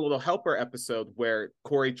first Santa Little Helper episode where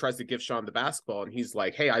Cory tries to give Sean the basketball and he's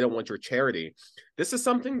like, hey, I don't want your charity. This is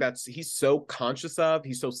something he's so conscious of,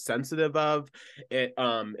 he's so sensitive of. It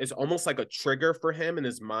is almost like a trigger for him in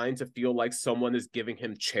his mind to feel like someone is giving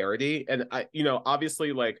him charity. And I, you know,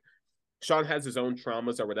 obviously like Sean has his own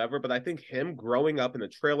traumas or whatever, but I think him growing up in a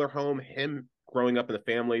trailer home, him growing up in a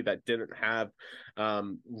family that didn't have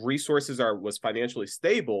resources or was financially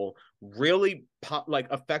stable really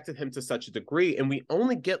affected him to such a degree. And we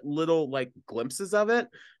only get little like glimpses of it.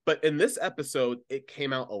 But in this episode, it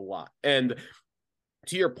came out a lot. And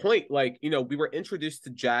to your point, like, you know, we were introduced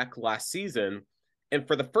to Jack last season. And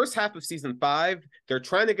for the first half of season 5, they're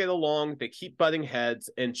trying to get along. They keep butting heads.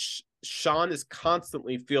 And Sean is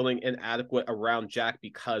constantly feeling inadequate around Jack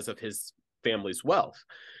because of his family's wealth.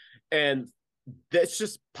 And this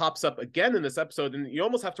just pops up again in this episode, and you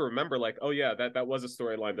almost have to remember, like, oh yeah, that was a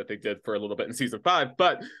storyline that they did for a little bit in season 5.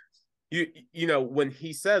 But you know, when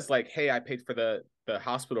he says like, hey, I paid for the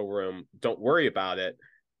hospital room, don't worry about it,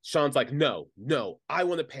 Sean's like, no, I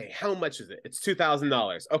want to pay. How much is it? It's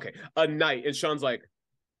 $2,000. Okay, a night. And Sean's like,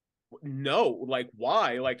 no, like,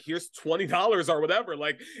 why? Like, here's $20 or whatever.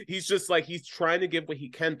 Like, he's just like, he's trying to give what he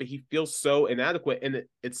can, but he feels so inadequate. And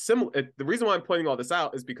it's similar. The reason why I'm pointing all this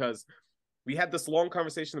out is because we had this long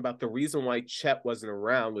conversation about the reason why Chet wasn't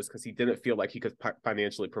around was because he didn't feel like he could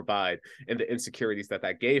financially provide, and the insecurities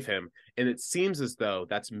that gave him. And it seems as though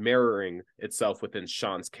that's mirroring itself within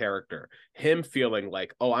Sean's character. Him feeling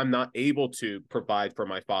like, oh, I'm not able to provide for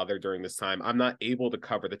my father during this time. I'm not able to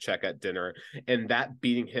cover the check at dinner. And that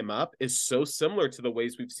beating him up is so similar to the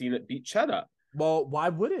ways we've seen it beat Chet up. Well, why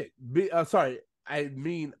would it be? Sorry. I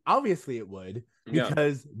mean, obviously it would,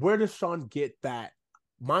 because where does Sean get that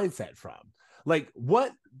mindset from? Like,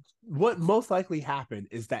 what most likely happened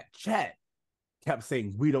is that Chet kept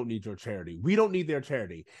saying, we don't need your charity, we don't need their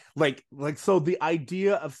charity, like so the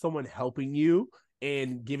idea of someone helping you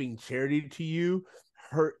and giving charity to you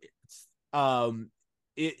hurts.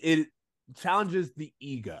 It challenges the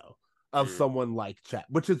ego of someone like Chet,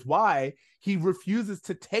 which is why he refuses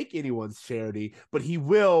to take anyone's charity, but he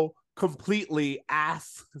will completely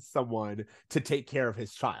ask someone to take care of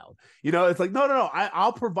his child. You know, it's like, no,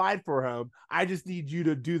 I'll provide for him. I just need you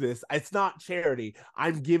to do this. It's not charity.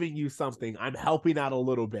 I'm giving you something. I'm helping out a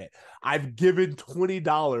little bit. I've given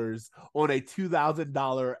 $20 on a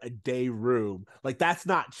 $2,000 a day room. Like, that's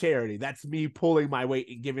not charity. That's me pulling my weight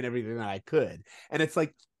and giving everything that I could. And it's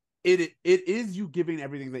like, it is you giving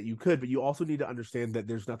everything that you could, but you also need to understand that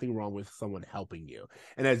there's nothing wrong with someone helping you.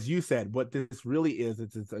 And as you said, what this really is,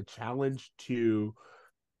 it's a challenge to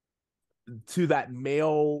that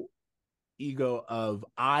male ego of,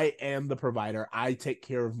 I am the provider, I take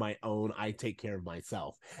care of my own, I take care of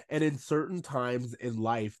myself. And in certain times in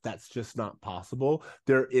life, that's just not possible.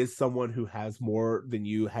 There is someone who has more than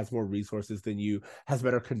you, has more resources than you, has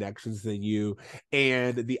better connections than you.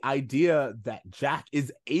 And the idea that Jack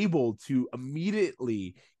is able to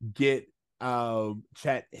immediately get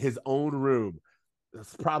Chet his own room,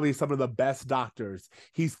 it's probably some of the best doctors,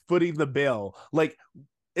 he's footing the bill, like,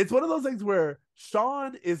 it's one of those things where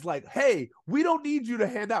Sean is like, hey, we don't need you to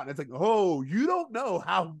hand out. And it's like, oh, you don't know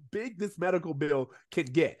how big this medical bill can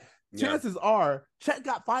get. Chances are Chet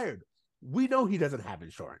got fired. We know he doesn't have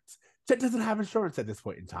insurance. Chet doesn't have insurance at this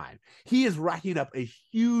point in time. He is racking up a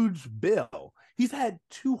huge bill. He's had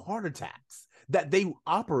 2 heart attacks that they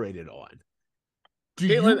operated on. Do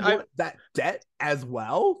Caitlin, you want that debt as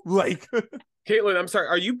well? Like, Caitlin, I'm sorry.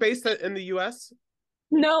 Are you based in the U.S.?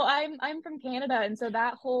 No, I'm from Canada, and so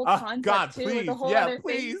that whole concept too was a whole other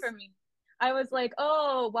thing for me. I was like,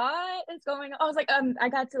 oh, what is going on? I was like, I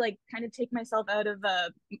got to like kind of take myself out of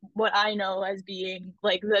what I know as being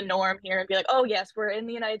like the norm here and be like, oh yes, we're in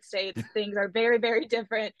the United States. Things are very, very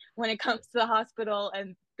different when it comes to the hospital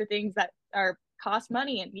and the things that are cost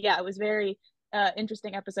money. And yeah, it was very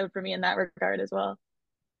interesting episode for me in that regard as well.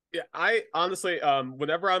 Yeah, I honestly,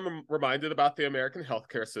 whenever I'm reminded about the American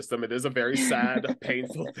healthcare system, it is a very sad,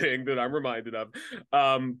 painful thing that I'm reminded of.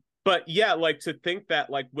 But yeah, like, to think that,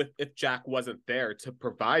 like, if Jack wasn't there to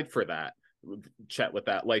provide for that, Chet, with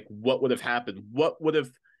that, like, what would have happened? What would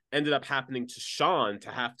have ended up happening to Sean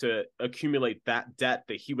to have to accumulate that debt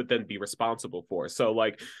that he would then be responsible for? So,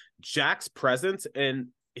 like, Jack's presence and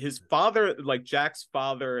his father, like Jack's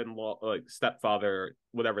father-in-law, like stepfather,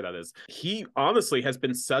 whatever that is, he honestly has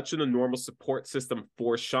been such an enormous support system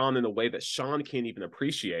for Sean in a way that Sean can't even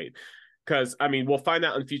appreciate. Because, I mean, we'll find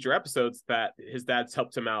out in future episodes that his dad's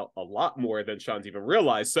helped him out a lot more than Sean's even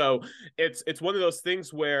realized. So it's one of those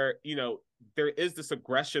things where, you know, there is this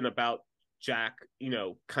aggression about Jack, you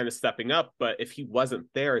know, kind of stepping up. But if he wasn't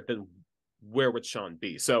there, then where would Sean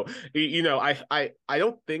be? So, you know, I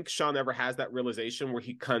don't think Sean ever has that realization where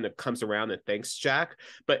he kind of comes around and thanks Jack,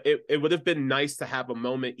 but it would have been nice to have a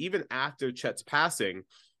moment, even after Chet's passing,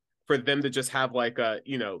 for them to just have like a,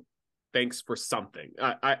 you know, thanks for something.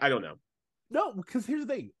 I don't know. No, because here's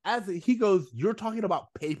the thing. As he goes, you're talking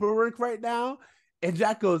about paperwork right now. And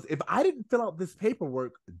Jack goes, if I didn't fill out this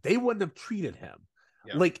paperwork, they wouldn't have treated him.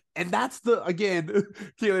 Yeah. Like, and that's the, again,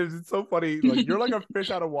 Caitlin, it's so funny. Like, you're like a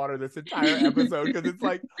fish out of water this entire episode, because it's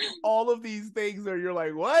like all of these things are, you're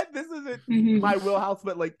like, what? This isn't my wheelhouse,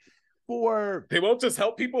 but like, they won't just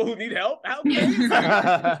help people who need help. How crazy.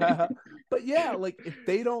 But yeah, like, if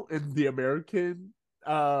they don't, in the American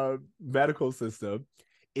medical system,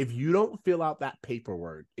 if you don't fill out that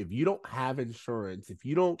paperwork, if you don't have insurance, if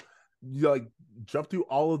you don't like jump through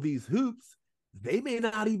all of these hoops, they may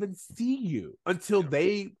not even see you until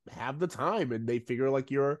they have the time and they figure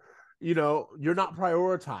like you're not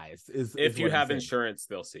prioritized. If is you what I'm have saying. insurance,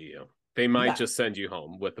 they'll see you. They might Yeah, just send you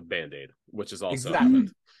home with a Band-Aid, which is also exactly.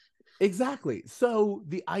 happened. Exactly. So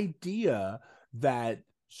the idea that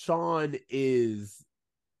Sean is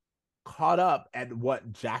caught up at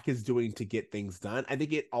what Jack is doing to get things done, I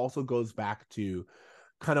think it also goes back to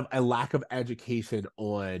kind of a lack of education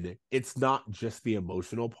on it's not just the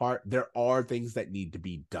emotional part. There are things that need to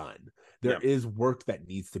be done. There is work that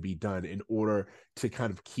needs to be done in order to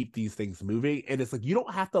kind of keep these things moving. And it's like you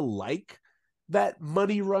don't have to like that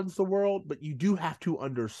money runs the world, but you do have to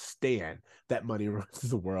understand that money runs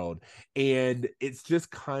the world. And it's just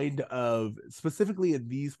kind of specifically in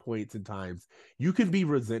these points in times, you can be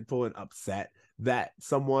resentful and upset that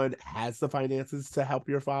someone has the finances to help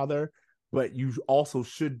your father, but you also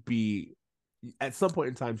should be at some point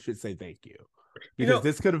in time should say thank you, because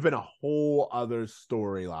this could have been a whole other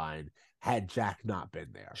storyline had Jack not been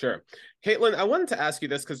there. Sure. Caitlin, I wanted to ask you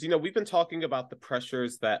this because, we've been talking about the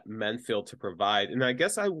pressures that men feel to provide. And I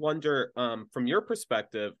guess I wonder, from your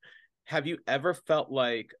perspective, have you ever felt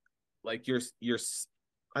like you're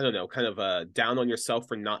I don't know, kind of down on yourself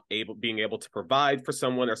for not being able to provide for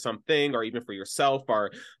someone or something, or even for yourself,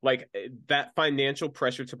 or like that financial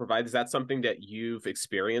pressure to provide? Is that something that you've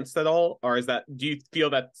experienced at all? Or do you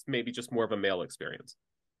feel that's maybe just more of a male experience?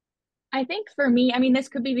 I think for me, I mean, this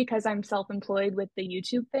could be because I'm self-employed with the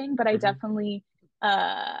YouTube thing, but I definitely,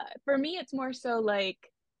 for me, it's more so like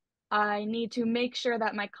I need to make sure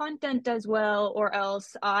that my content does well, or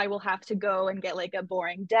else I will have to go and get like a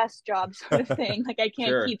boring desk job sort of thing. Like I can't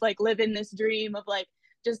Sure. keep like living this dream of like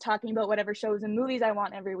just talking about whatever shows and movies I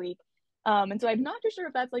want every week. And so I'm not too sure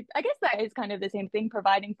if that's like, I guess that is kind of the same thing,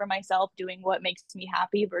 providing for myself, doing what makes me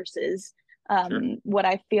happy versus Sure. what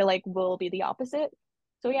I feel like will be the opposite.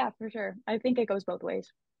 So yeah, for sure. I think it goes both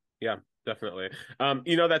ways. Yeah, definitely.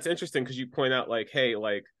 That's interesting because you point out like, hey,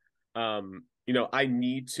 like, I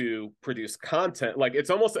need to produce content. Like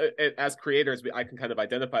it's almost as creators, I can kind of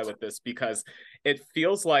identify with this because it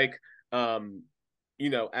feels like,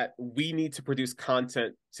 we need to produce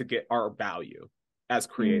content to get our value as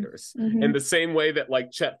creators. In the same way that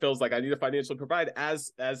like Chet feels like I need to financially provide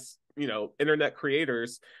as internet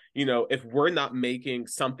creators, if we're not making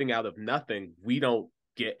something out of nothing, we don't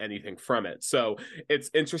get anything from it. So it's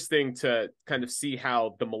interesting to kind of see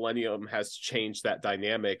how the millennium has changed that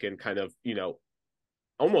dynamic and kind of,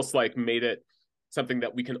 almost like made it something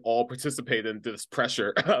that we can all participate in, this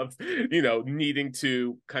pressure of, needing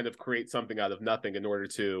to kind of create something out of nothing in order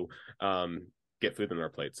to get food on our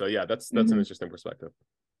plate. So yeah, that's an interesting perspective.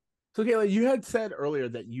 So Kayla, you had said earlier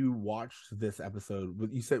that you watched this episode.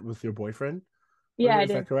 You said with your boyfriend. Yeah, I Is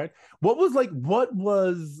did. that correct? What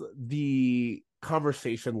was the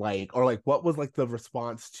conversation like, or like what was like the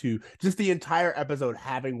response to just the entire episode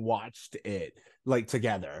having watched it like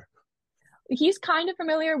together? He's kind of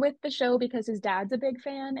familiar with the show because his dad's a big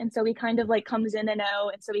fan, and so he kind of like comes in and out,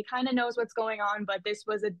 and so he kind of knows what's going on. But this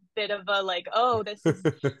was a bit of a like, oh, this is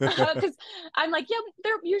because I'm like, yeah,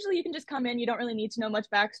 there usually you can just come in, you don't really need to know much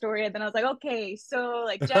backstory. And then I was like, okay, so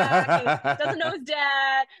like Jack doesn't know his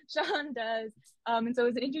dad, Sean does. And so it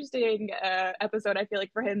was an interesting episode, I feel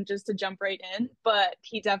like, for him just to jump right in. But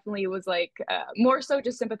he definitely was like more so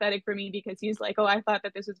just sympathetic for me because he's like, oh, I thought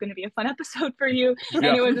that this was going to be a fun episode for you, and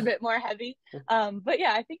it was a bit more heavy. But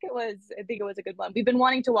yeah, I think it was a good one. We've been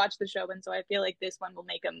wanting to watch the show, and so I feel like this one will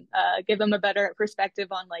make him give him a better perspective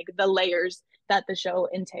on like the layers that the show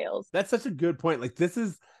entails. That's such a good point. Like this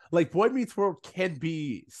is like Boy Meets World can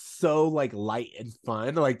be so like light and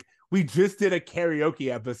fun. Like we just did a karaoke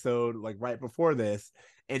episode like right before this,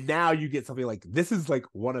 and now you get something like this is like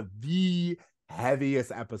one of the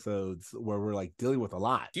heaviest episodes where we're like dealing with a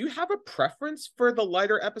lot. Do you have a preference for the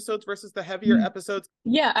lighter episodes versus the heavier episodes?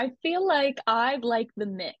 Yeah, I feel like I like the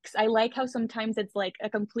mix. I like how sometimes it's like a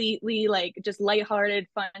completely like just lighthearted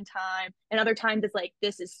fun time, and other times it's like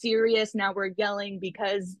this is serious. Now we're yelling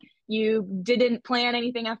because you didn't plan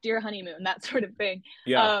anything after your honeymoon, that sort of thing.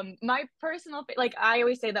 Yeah. My personal like I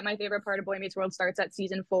always say that my favorite part of Boy Meets World starts at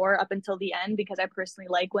season 4 up until the end, because I personally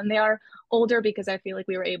like when they are older, because I feel like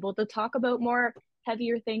we were able to talk about more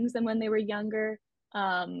heavier things than when they were younger.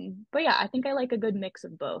 But yeah, I think I like a good mix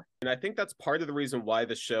of both. And I think that's part of the reason why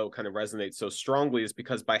the show kind of resonates so strongly, is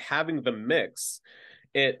because by having the mix,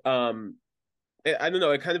 it I don't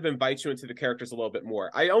know, it kind of invites you into the characters a little bit more.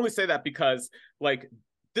 I only say that because like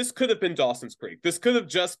this could have been Dawson's Creek. This could have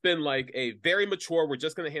just been like a very mature, we're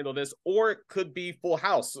just going to handle this, or it could be Full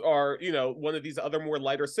House, or, you know, one of these other more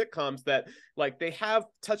lighter sitcoms that like they have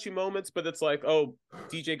touchy moments, but it's like, oh,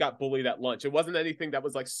 DJ got bullied at lunch. It wasn't anything that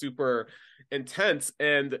was like super intense.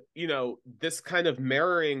 And, you know, this kind of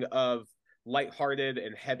mirroring of lighthearted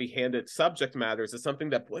and heavy-handed subject matters is something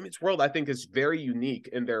that Boy Meets World, I think, is very unique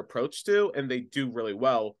in their approach to, and they do really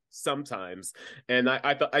well sometimes. And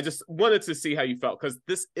I thought, I just wanted to see how you felt, because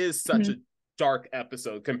this is such a dark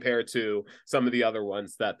episode compared to some of the other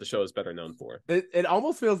ones that the show is better known for. It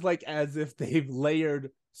almost feels like as if they've layered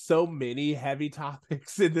so many heavy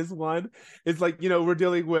topics in this one. It's like, you know, we're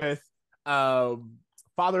dealing with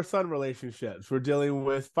father-son relationships, we're dealing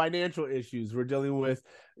with financial issues, we're dealing with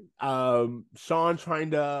Sean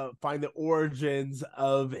trying to find the origins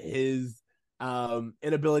of his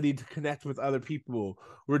inability to connect with other people,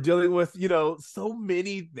 we're dealing with, you know, so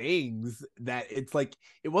many things that it's like,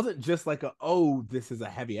 it wasn't just like this is a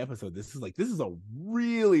heavy episode. This is a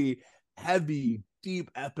really heavy,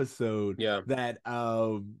 deep episode. Yeah, that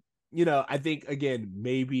you know, I think again,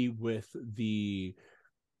 maybe with the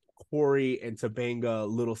Corey and Topanga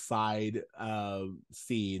little side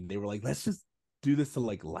scene, they were like, let's just do this to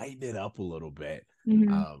like lighten it up a little bit.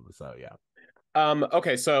 So yeah.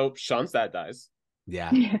 Okay, so Sean's dad dies.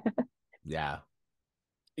 Yeah. Yeah.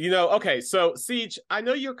 You know, okay, so Siege, I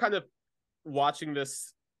know you're kind of watching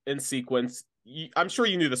this in sequence. I'm sure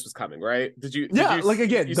you knew this was coming, right? Did you? Like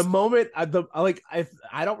again, the moment I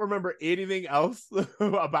don't remember anything else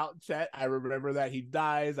about Chet. I remember that he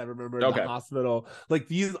dies. I remember the hospital. Like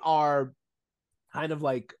these are kind of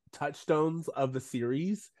like touchstones of the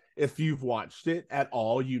series. If you've watched it at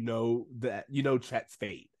all, you know that you know Chet's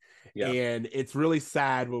fate. Yeah. And it's really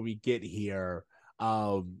sad when we get here.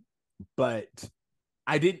 But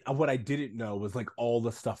what I didn't know was like all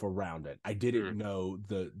the stuff around it. I didn't know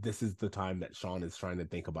this is the time that Sean is trying to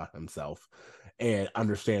think about himself and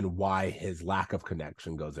understand why his lack of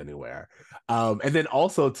connection goes anywhere. And then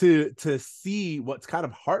also to see what's kind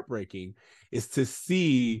of heartbreaking is to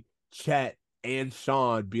see Chet and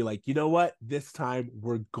Sean be like, you know what, this time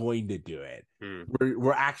we're going to do it.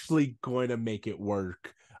 We're actually going to make it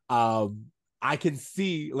work. I can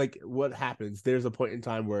see like what happens. There's a point in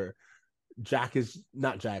time where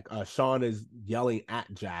Sean is yelling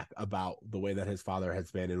at Jack about the way that his father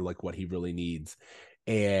has been and like what he really needs.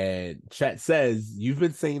 And Chet says, you've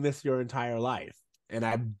been saying this your entire life, and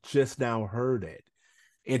I've just now heard it.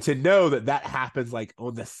 And to know that that happens like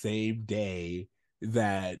on the same day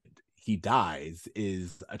that he dies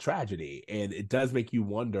is a tragedy. And it does make you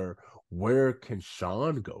wonder, where can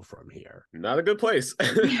Sean go from here? Not a good place.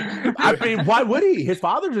 I mean, why would he? His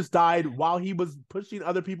father just died while he was pushing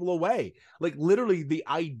other people away. Like literally the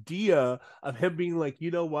idea of him being like,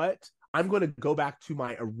 you know what? I'm going to go back to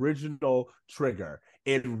my original trigger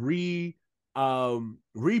and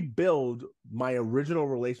rebuild my original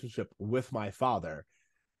relationship with my father.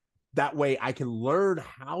 That way I can learn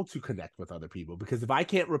how to connect with other people, because if I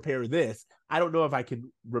can't repair this, I don't know if I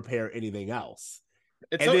can repair anything else.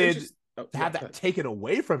 It's and so then to have that taken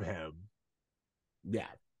away from him. Yeah.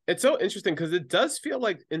 It's so interesting because it does feel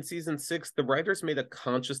like in season 6, the writers made a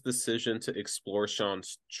conscious decision to explore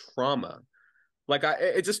Sean's trauma. Like,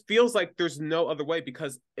 it just feels like there's no other way,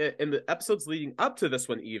 because in the episodes leading up to this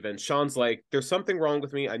one, even, Sean's like, there's something wrong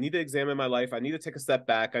with me. I need to examine my life. I need to take a step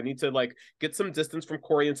back. I need to, like, get some distance from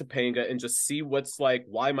Corey and Topanga and just see what's, like,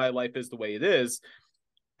 why my life is the way it is.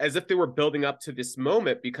 As if they were building up to this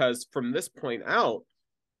moment, because from this point out,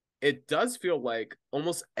 it does feel like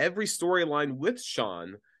almost every storyline with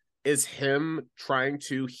Sean is him trying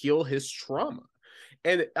to heal his trauma.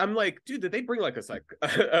 And I'm like, dude, did they bring like a psych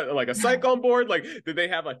on board? Like, did they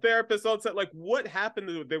have a therapist on set? Like, what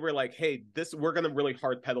happened? They were like, hey, we're going to really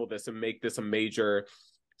hard pedal this and make this a major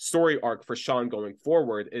story arc for Sean going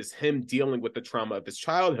forward, is him dealing with the trauma of his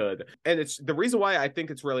childhood. And it's the reason why I think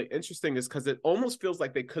it's really interesting is because it almost feels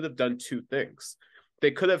like they could have done two things. They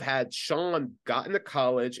could have had Sean gotten to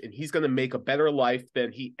college and he's going to make a better life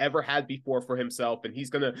than he ever had before for himself. And he's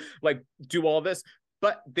going to like do all this.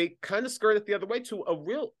 But they kind of skirted it the other way to a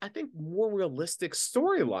real, I think, more realistic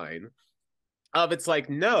storyline of it's like,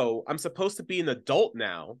 no, I'm supposed to be an adult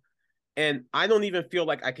now. And I don't even feel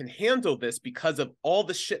like I can handle this because of all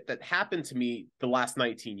the shit that happened to me the last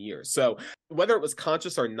 19 years. So whether it was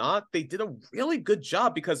conscious or not, they did a really good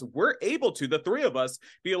job because we're able to, the three of us,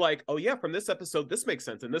 be like, oh yeah, from this episode, this makes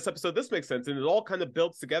sense. And this episode, this makes sense. And it all kind of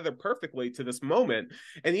builds together perfectly to this moment.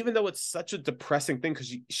 And even though it's such a depressing thing,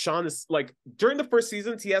 because Sean is like, during the first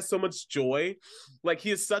seasons, he has so much joy. Like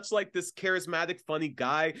he is such like this charismatic, funny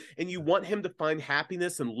guy. And you want him to find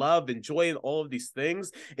happiness and love and joy in all of these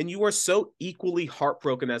things. And you are so equally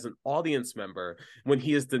heartbroken as an audience member when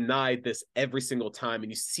he is denied this every single time,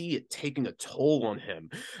 and you see it taking a toll on him.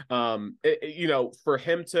 You know, for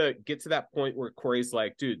him to get to that point where Corey's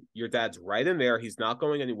like, dude, your dad's right in there, he's not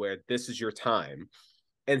going anywhere, this is your time,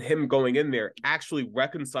 and him going in there actually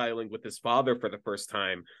reconciling with his father for the first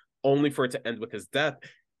time, only for it to end with his death.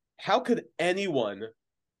 How could anyone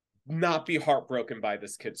not be heartbroken by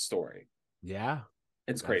this kid's story? Yeah,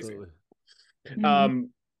 it's crazy. Mm-hmm.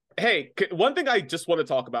 Hey, one thing I just want to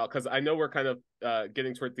talk about, because I know we're kind of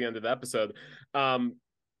getting towards the end of the episode.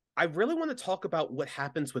 I really want to talk about what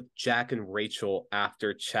happens with Jack and Rachel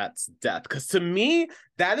after Chet's death, because to me,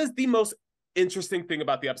 that is the most interesting thing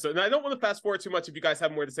about the episode. And I don't want to fast forward too much if you guys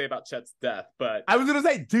have more to say about Chet's death, but I was gonna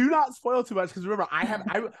say, do not spoil too much, because remember,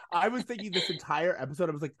 I was thinking this entire episode,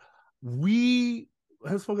 I was like, we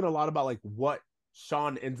have spoken a lot about like what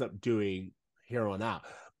Sean ends up doing here on out.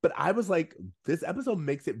 But I was like, this episode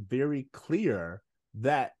makes it very clear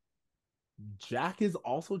that Jack is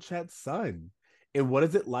also Chet's son. And what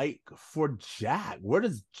is it like for Jack? Where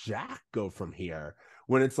does Jack go from here?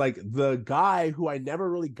 When it's like the guy who I never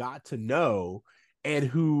really got to know and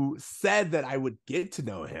who said that I would get to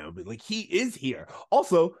know him, like he is here.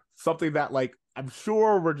 Also, something that like I'm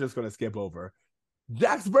sure we're just going to skip over.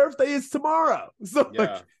 Jack's birthday is tomorrow. So yeah,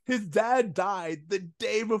 like his dad died the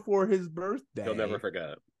day before his birthday. He'll never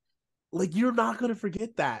forget. Like, you're not going to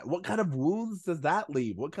forget that. What kind of wounds does that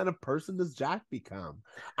leave? What kind of person does Jack become?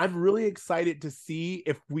 I'm really excited to see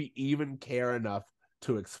if we even care enough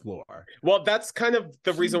to explore. Well, that's kind of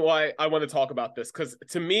the reason why I want to talk about this, because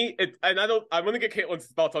to me, I want to get Caitlin's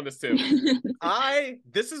thoughts on this too.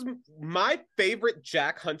 This is my favorite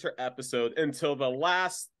Jack Hunter episode until the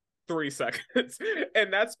last 3 seconds.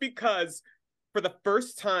 And that's because for the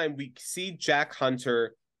first time, we see Jack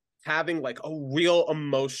Hunter having like a real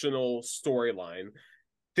emotional storyline.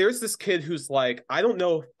 There's this kid who's like, I don't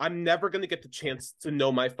know, I'm never going to get the chance to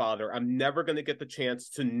know my father. I'm never going to get the chance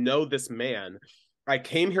to know this man. I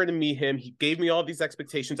came here to meet him. He gave me all these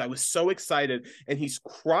expectations. I was so excited. And he's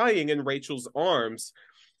crying in Rachel's arms.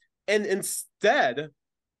 And instead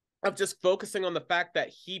of just focusing on the fact that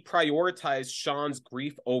he prioritized Sean's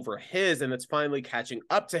grief over his, and it's finally catching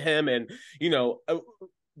up to him. And, you know,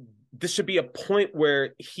 this should be a point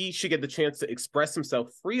where he should get the chance to express himself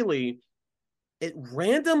freely. It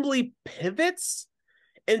randomly pivots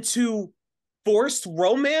into forced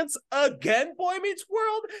romance again, Boy Meets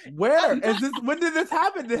World. Where is this? When did this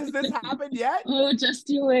happen? Has this happened yet? Oh, just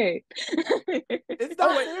you wait. It's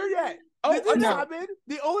not there yet. Oh, this didn't no. happen.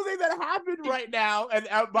 The only thing that happened right now, and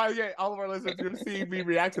by the way, all of our listeners are seeing me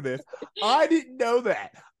react to this. I didn't know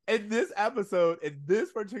that. In this episode, in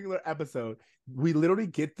this particular episode, we literally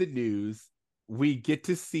get the news. We get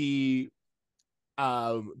to see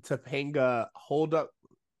Topanga hold up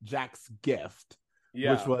Jack's gift,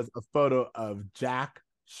 which was a photo of Jack,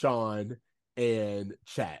 Sean, and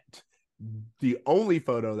Chet. The only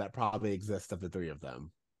photo that probably exists of the three of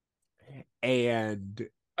them. And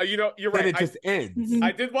you know, you're right. Then it just ends.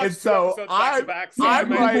 I did watch 2 so episodes back to back, so I'm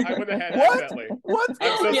like, I went ahead what? accidentally. What's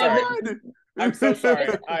I'm so going sorry. on? I'm so sorry.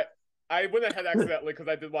 I went ahead accidentally because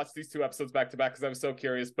I did watch these 2 episodes back to back because I was so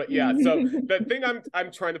curious. But yeah, so the thing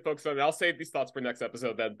I'm trying to focus on, and I'll save these thoughts for next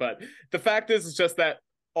episode then. But the fact is just that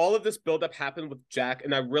all of this buildup happened with Jack,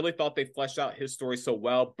 and I really thought they fleshed out his story so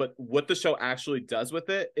well. But what the show actually does with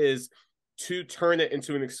it is to turn it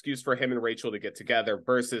into an excuse for him and Rachel to get together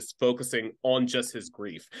versus focusing on just his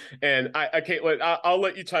grief. And Caitlin, I'll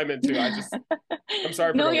let you chime in too. I'm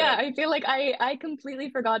sorry. No, yeah, I feel like I completely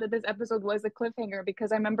forgot that this episode was a cliffhanger,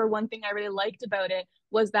 because I remember one thing I really liked about it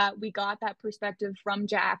was that we got that perspective from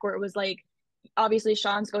Jack, where it was like, obviously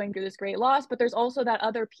Sean's going through this great loss, but there's also that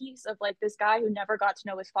other piece of like this guy who never got to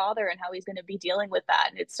know his father and how he's going to be dealing with that.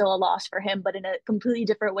 And it's still a loss for him, but in a completely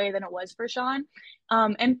different way than it was for Sean.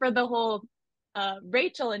 And for the whole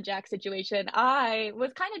Rachel and Jack situation, I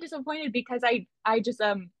was kind of disappointed because I just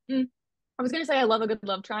I was gonna say I love a good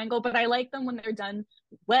love triangle, but I like them when they're done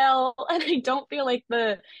well, and I don't feel like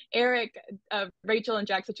the Eric, Rachel, and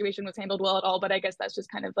Jack situation was handled well at all. But I guess that's just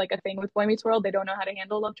kind of like a thing with Boy Meets World. They don't know how to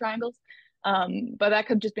handle love triangles. But that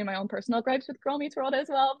could just be my own personal gripes with Girl Meets World as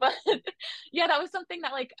well. But yeah, that was something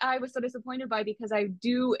that like I was so disappointed by because I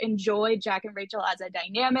do enjoy Jack and Rachel as a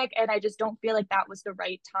dynamic, and I just don't feel like that was the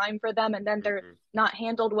right time for them. And then they're not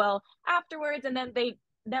handled well afterwards, and then they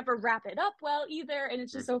never wrap it up well either, and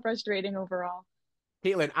it's just so frustrating overall.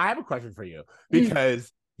 Caitlin, I have a question for you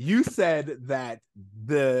because you said that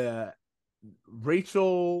the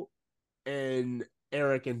Rachel and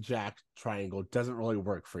Eric and Jack triangle doesn't really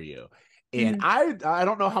work for you. And I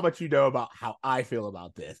don't know how much you know about how I feel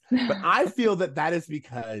about this, but I feel that is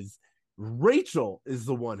because Rachel is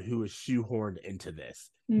the one who is shoehorned into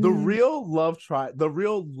this. The real love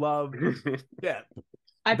yeah.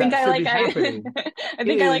 I think I like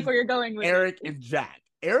where you're going with Eric and Jack.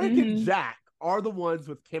 Eric and Jack are the ones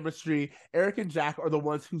with chemistry. Eric and Jack are the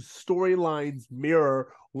ones whose storylines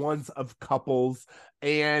mirror ones of couples.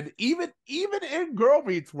 And even in Girl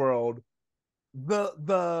Meets World,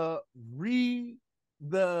 the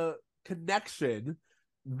connection,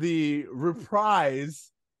 the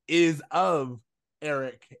reprise is of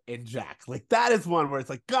Eric and Jack. Like that is one where it's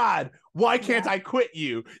like, God, why can't I quit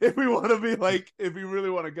you if we want to be like, if we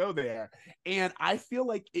really want to go there? And I feel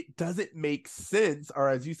like it doesn't make sense, or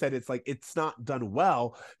as you said, it's like it's not done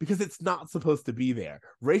well because it's not supposed to be there.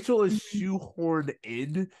 Rachel is shoehorned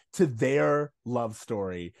in to their love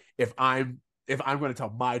story. If I'm going to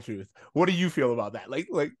tell my truth, what do you feel about that? Like,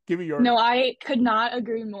 give me your. No, I could not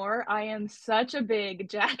agree more. I am such a big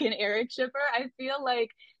Jack and Eric shipper. I feel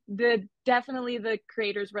like definitely the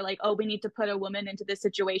creators were like, oh, we need to put a woman into this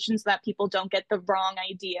situation so that people don't get the wrong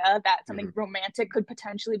idea that something romantic could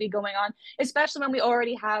potentially be going on, especially when we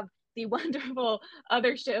already have the wonderful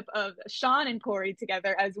other ship of Sean and Corey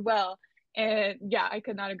together as well. And yeah, I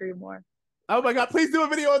could not agree more. Oh my God, please do a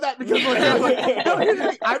video of that because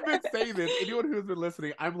like, I've been saying this, anyone who's been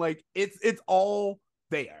listening, I'm like, it's all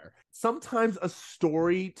there. Sometimes a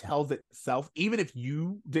story tells itself, even if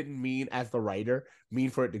you didn't mean as the writer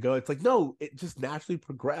for it to go. It's like, no, it just naturally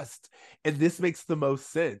progressed. And this makes the most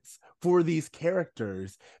sense for these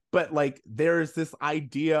characters. But like, there's this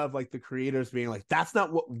idea of like the creators being like, that's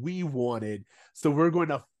not what we wanted, so we're going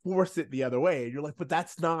to force it the other way. And you're like, but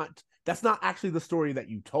that's not actually the story that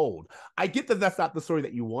you told. I get that that's not the story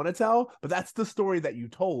that you want to tell, but that's the story that you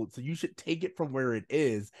told. So you should take it from where it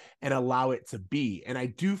is and allow it to be. And I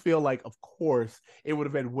do feel like, of course, it would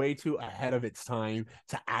have been way too ahead of its time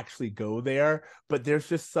to actually go there. But there's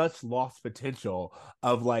just such lost potential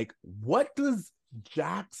of like, what does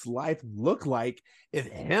Jack's life look like if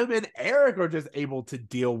him and Eric are just able to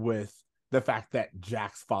deal with the fact that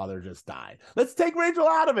Jack's father just died? Let's take Rachel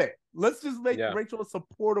out of it. Let's just make Rachel a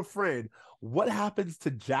supportive friend. What happens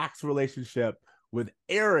to Jack's relationship with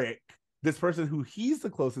Eric, this person who he's the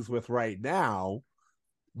closest with right now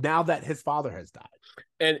that his father has died?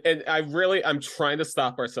 And I'm trying to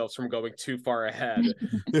stop ourselves from going too far ahead.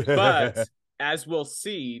 But as we'll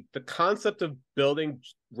see, the concept of building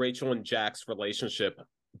Rachel and Jack's relationship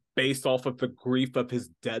based off of the grief of his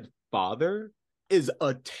dead father is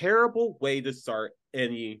a terrible way to start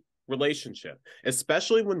any relationship,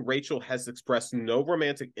 especially when Rachel has expressed no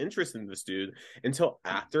romantic interest in this dude until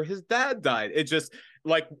after his dad died. It just,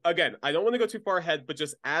 like, again, I don't want to go too far ahead, but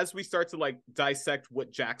just as we start to like dissect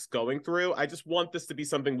what Jack's going through, I just want this to be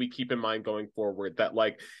something we keep in mind going forward, that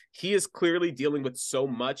like he is clearly dealing with so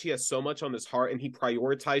much, he has so much on his heart, and he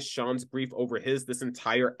prioritized Sean's grief over his this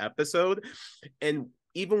entire episode. And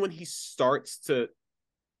even when he starts to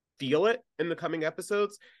feel it in the coming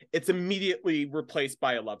episodes, it's immediately replaced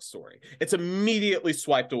by a love story. It's immediately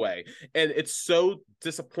swiped away. And it's so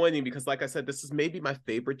disappointing because, like I said, this is maybe my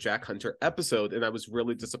favorite Jack Hunter episode. And I was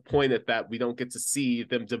really disappointed that we don't get to see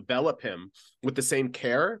them develop him with the same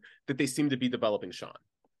care that they seem to be developing Sean.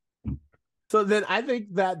 So then I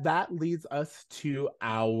think that leads us to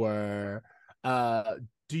our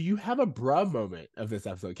do you have a bruh moment of this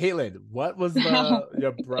episode? Caitlin, what was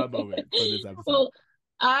your bruh moment for this episode? Well,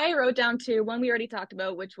 I wrote down two. One we already talked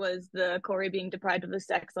about, which was the Corey being deprived of the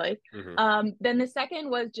sex life. Then the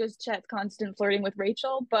second was just Chet's constant flirting with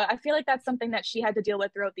Rachel. But I feel like that's something that she had to deal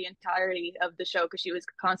with throughout the entirety of the show because she was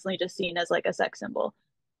constantly just seen as like a sex symbol.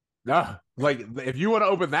 Like if you want to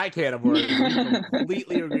open that can of worms, I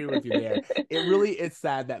completely agree with you there. It really is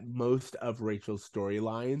sad that most of Rachel's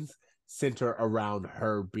storylines center around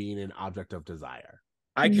her being an object of desire.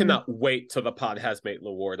 I cannot wait till the pod has Mate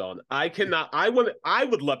Laward on. I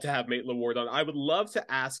would love to have Mate Laward on. I would love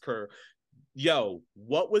to ask her, yo,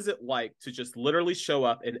 what was it like to just literally show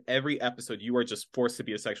up in every episode? You are just forced to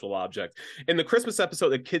be a sexual object. In the Christmas episode,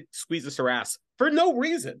 the kid squeezes her ass for no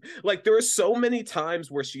reason. Like, there are so many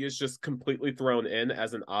times where she is just completely thrown in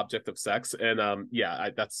as an object of sex. And yeah,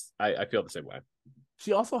 I feel the same way.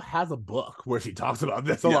 She also has a book where she talks about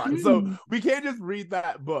this a lot. So we can't just read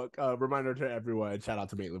that book. Reminder to everyone. Shout out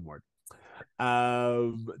to Maitland Ward.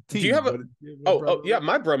 Do you have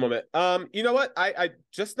my bro moment. You know what? I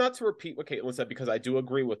just, not to repeat what Caitlin said, because I do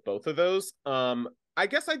agree with both of those. I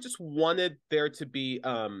guess I just wanted there to be,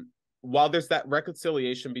 while there's that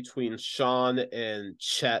reconciliation between Sean and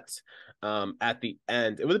Chet at the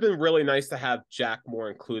end, it would have been really nice to have Jack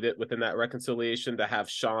more included within that reconciliation, to have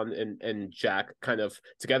Sean and Jack kind of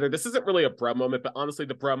together. This isn't really a bro moment, but honestly,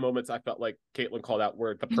 the bro moments I felt like Caitlin called out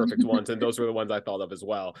were the perfect ones, and those were the ones I thought of as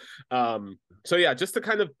well. So yeah, just to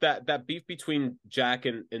kind of that beef between Jack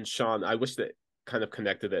and Sean, I wish that kind of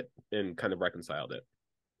connected it and kind of reconciled it.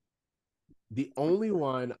 The only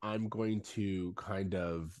one I'm going to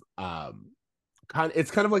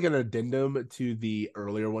it's kind of like an addendum to the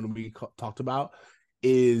earlier one we talked about,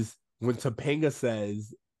 is when Topanga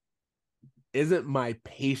says, "Isn't my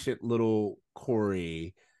patient little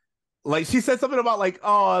Corey," like she said something about like,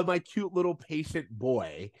 "Oh, my cute little patient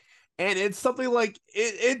boy," and it's something like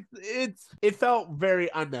it felt very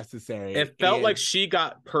unnecessary. It felt like she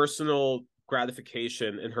got personal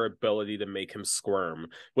gratification in her ability to make him squirm,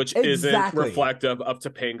 which isn't reflective of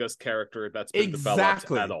Topanga's character that's been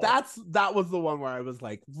developed at all. That was the one where I was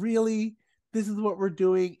like, really? This is what we're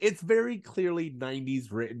doing? It's very clearly 90s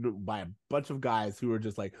written by a bunch of guys who are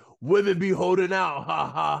just like, women be holding out, ha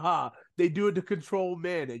ha ha. They do it to control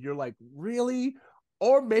men, and you're like, really?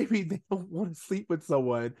 Or maybe they don't want to sleep with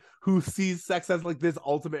someone who sees sex as like this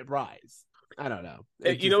ultimate prize. I don't know.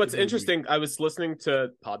 You know what's interesting? I was listening to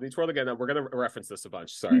Pod Meets World again, and we're going to reference this a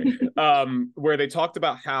bunch, sorry, where they talked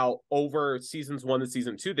about how over seasons 1 and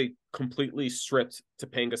season 2, they completely stripped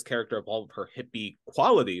Topanga's character of all of her hippie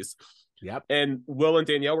qualities. Yep. And Will and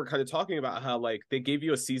Danielle were kind of talking about how, like, they gave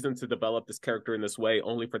you a season to develop this character in this way,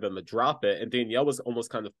 only for them to drop it. And Danielle was almost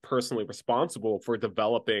kind of personally responsible for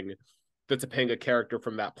developing the Topanga character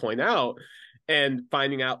from that point out, and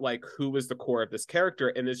finding out like who was the core of this character.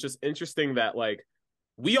 And it's just interesting that like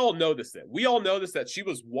we all noticed that she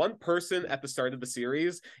was one person at the start of the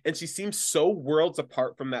series, and she seems so worlds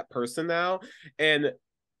apart from that person now. And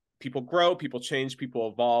people grow, people change, people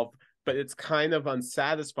evolve, but it's kind of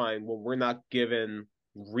unsatisfying when we're not given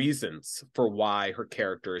reasons for why her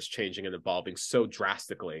character is changing and evolving so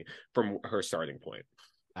drastically from her starting point.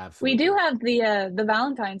 Absolutely. We do have the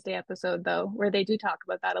Valentine's Day episode though, where they do talk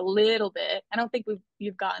about that a little bit. I don't think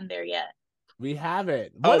you've gotten there yet. We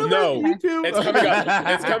haven't. Oh no, it's coming up.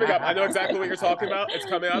 It's coming up. I know exactly what you're talking about. It's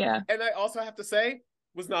coming up. Yeah. And I also have to say,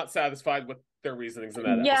 was not satisfied with their reasonings in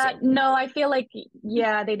that episode. Yeah, no, I feel like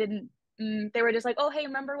they didn't. They were just like, oh, hey,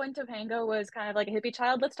 remember when Topanga was kind of like a hippie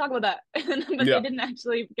child? Let's talk about that. But they didn't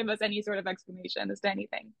actually give us any sort of explanation as to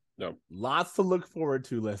anything. No. Lots to look forward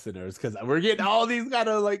to, listeners, because we're getting all these kind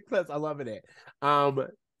of like clips. I loving it.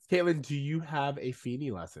 Caitlin, do you have a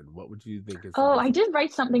Feeny lesson? What would you think is? Oh, I did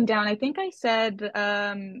write something down. I think I said,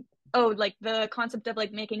 like the concept of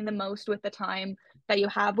like making the most with the time that you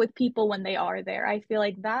have with people when they are there. I feel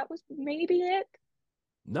like that was maybe it.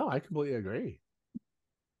 No, I completely agree.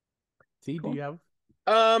 T, cool. Do you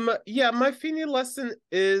have? Yeah, my Feeny lesson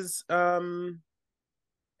is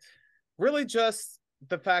really just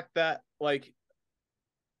the fact that like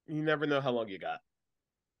you never know how long you got.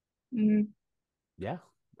 Mm-hmm. Yeah,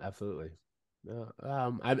 absolutely.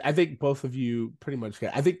 I think both of you pretty much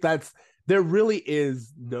get. I think there really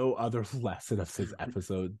is no other lesson of this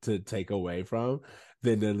episode to take away from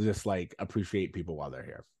than to just like appreciate people while they're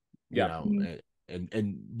here. Yeah, you know,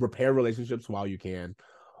 and repair relationships while you can.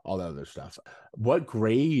 All that other stuff. What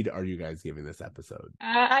grade are you guys giving this episode?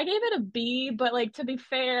 I gave it a B, but like to be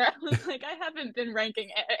fair, I was like I haven't been ranking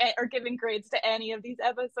or giving grades to any of these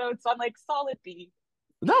episodes, so I'm like solid B.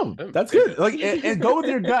 No, that's good. Like and go with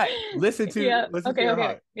your gut. Listen to listen to your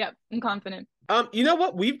heart. Yeah, I'm confident. You know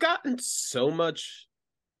what? We've gotten so much.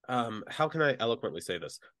 How can I eloquently say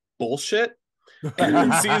this? Bullshit.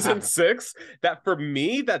 In season 6, that for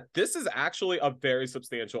me, that this is actually a very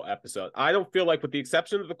substantial episode. I don't feel like, with the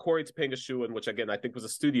exception of the Corey Topanga Shuin, which again I think was a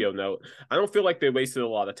studio note, I don't feel like they wasted a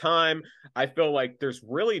lot of time. I feel like there's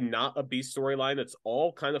really not a B storyline. It's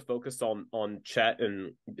all kind of focused on Chet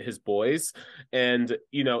and his boys. And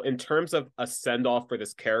you know, in terms of a send-off for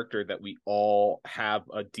this character that we all have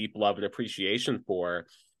a deep love and appreciation for,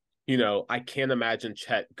 you know, I can't imagine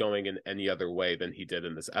Chet going in any other way than he did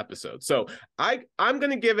in this episode. So I'm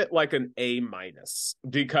gonna give it like an A minus,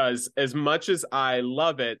 because as much as I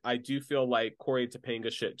love it, I do feel like Corey and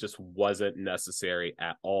Topanga shit just wasn't necessary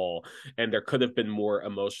at all, and there could have been more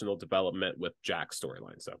emotional development with Jack's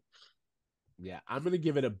storyline. So yeah, I'm gonna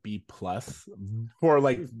give it a B plus for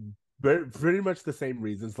like pretty much the same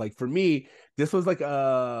reasons. Like for me, this was like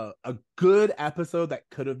a good episode that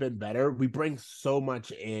could have been better. We bring so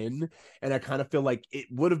much in, and I kind of feel like it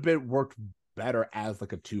would have been worked better as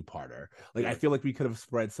like a two-parter. Like I feel like we could have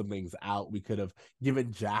spread some things out. We could have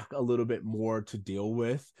given Jack a little bit more to deal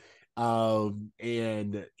with.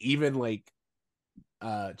 And even like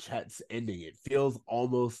Chet's ending, it feels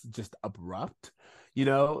almost just abrupt, you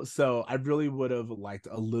know. So I really would have liked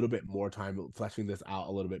a little bit more time fleshing this out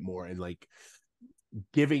a little bit more, and like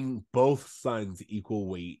giving both sons equal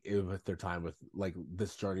weight with their time with like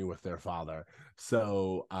this journey with their father.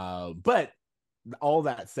 So but all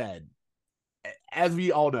that said, as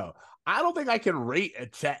we all know, I don't think I can rate a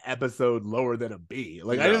Chet episode lower than a B.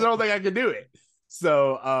 Like, no. I just don't think I can do it.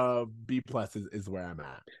 So B plus is where I'm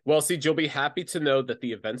at. Well, see, you'll be happy to know that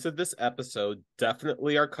the events of this episode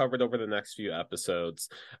definitely are covered over the next few episodes.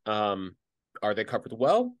 Are they covered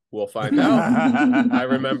well? We'll find out. I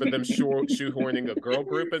remember them shoehorning a girl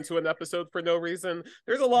group into an episode for no reason.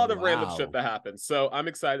 There's a lot of random shit that happens. So I'm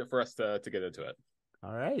excited for us to get into it.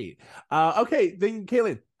 All right. Okay, then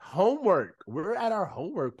Caitlin, homework. We're at our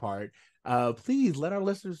homework part. Please let our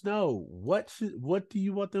listeners know what do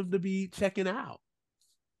you want them to be checking out?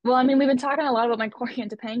 Well, I mean, we've been talking a lot about my Corey and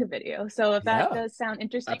Topanga video, so if that does sound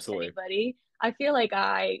interesting to anybody, I feel like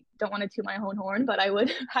I don't want to toot my own horn, but I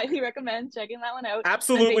would highly recommend checking that one out.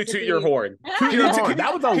 Absolutely toot your horn. Toot your horn.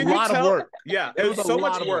 That was a lot of work. Yeah, it was so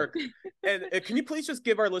much work. And can you please just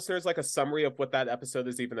give our listeners like a summary of what that episode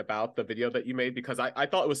is even about, the video that you made? Because I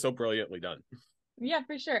thought it was so brilliantly done. Yeah,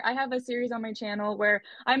 for sure. I have a series on my channel where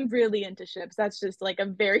I'm really into ships. That's just like a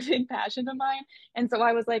very big passion of mine. And so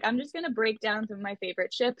I was like, I'm just going to break down some of my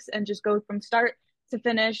favorite ships and just go from start to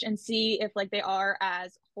finish and see if like they are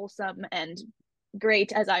as wholesome and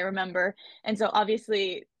great as I remember. And so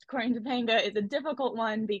obviously Corey and Topanga is a difficult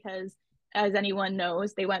one because, as anyone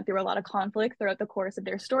knows, they went through a lot of conflict throughout the course of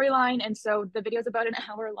their storyline. And so the video is about an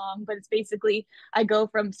hour long, but it's basically, I go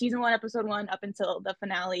from season 1, episode 1 up until the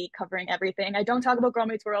finale, covering everything. I don't talk about Girl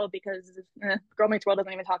Meets World because Girl Meets World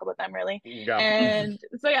doesn't even talk about them really. Yeah. And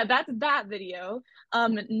so yeah, that's that video.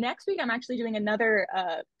 Next week, I'm actually doing another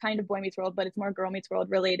kind of Boy Meets World, but it's more Girl Meets World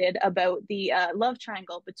related, about the love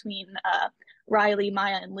triangle between Riley,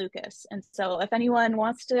 Maya, and Lucas. And so if anyone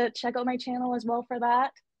wants to check out my channel as well for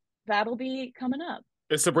that, that'll be coming up.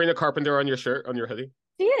 Is Sabrina Carpenter on your shirt, on your hoodie?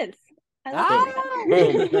 She is.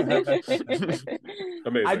 Amazing.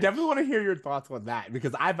 I definitely want to hear your thoughts on that,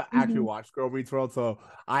 because I've actually watched Girl Meets World, so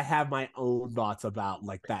I have my own thoughts about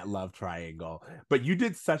like that love triangle. But you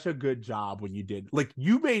did such a good job when you did, like,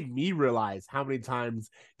 you made me realize how many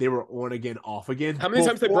times they were on again, off again. How many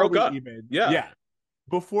times they broke up? Yeah.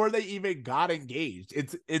 Before they even got engaged.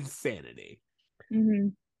 It's insanity.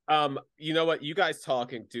 You know what? You guys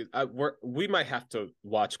talking, dude. We might have to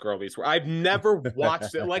watch Girl Meets World. I've never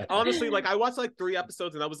watched it. Like, honestly, like I watched like 3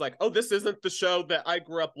 episodes and I was like, oh, this isn't the show that I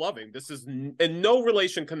grew up loving. This is in no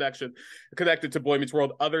relation connected to Boy Meets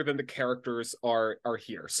World, other than the characters are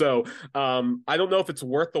here. So I don't know if it's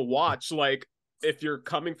worth the watch, like if you're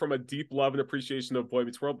coming from a deep love and appreciation of Boy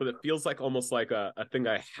Meets World, but it feels like almost like a thing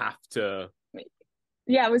I have to.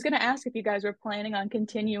 Yeah, I was going to ask if you guys were planning on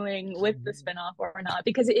continuing with the spinoff or not,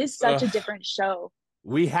 because it is such a different show.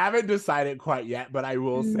 We haven't decided quite yet, but I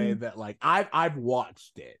will say that like I've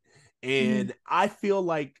watched it, and I feel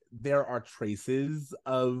like there are traces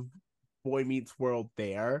of Boy Meets World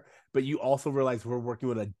there, but you also realize we're working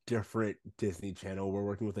with a different Disney Channel. We're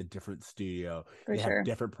working with a different studio. They have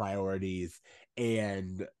different priorities,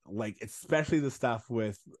 and like especially the stuff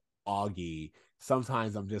with Augie.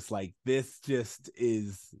 Sometimes I'm just like, this just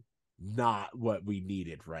is not what we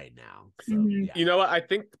needed right now. So, yeah. You know what? I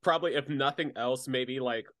think probably, if nothing else, maybe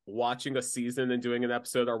like watching a season and doing an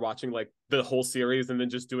episode, or watching like the whole series and then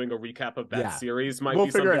just doing a recap of that series might be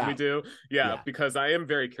something we do. Yeah, because I am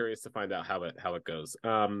very curious to find out how it goes.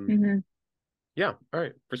 Yeah, all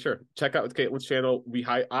right, for sure. Check out Caitlin's channel.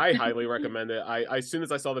 I highly recommend it. I as soon as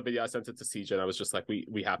I saw the video, I sent it to CJ, and I was just like,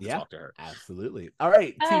 we have to talk to her. Absolutely. All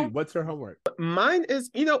right, T, what's her homework? Mine is,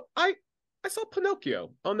 I saw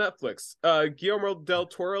Pinocchio on Netflix. Guillermo del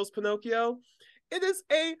Toro's Pinocchio, it is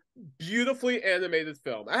a beautifully animated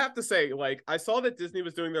film. I have to say, like, I saw that Disney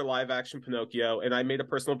was doing their live action Pinocchio, and I made a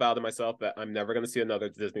personal vow to myself that I'm never going to see another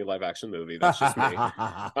Disney live action movie. That's just me.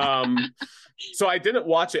 So I didn't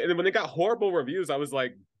watch it, and then when it got horrible reviews, I was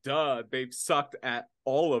like, duh, they've sucked at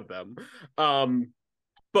all of them.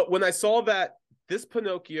 But when I saw that this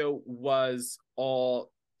Pinocchio was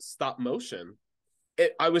all stop motion,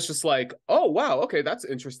 I was just like, oh, wow, okay, that's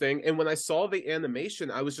interesting. And when I saw the animation,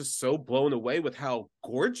 I was just so blown away with how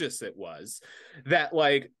gorgeous it was that,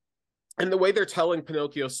 like, and the way they're telling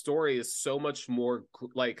Pinocchio's story is so much more,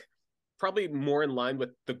 like, probably more in line with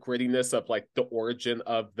the grittiness of, like, the origin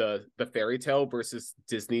of the fairy tale versus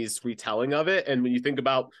Disney's retelling of it. And when you think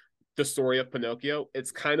about the story of Pinocchio,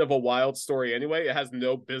 it's kind of a wild story anyway. It has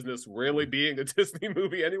no business really being a Disney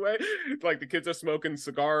movie anyway. Like, the kids are smoking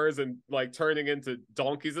cigars and, like, turning into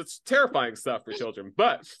donkeys. It's terrifying stuff for children.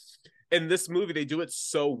 But in this movie, they do it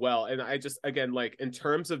so well. And I just, again, like, in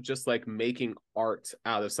terms of just, like, making art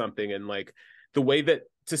out of something, and, like, the way that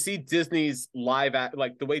to see Disney's like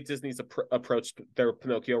the way Disney's approached their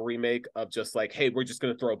Pinocchio remake of just like, hey, we're just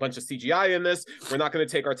going to throw a bunch of CGI in this. We're not going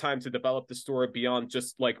to take our time to develop the story beyond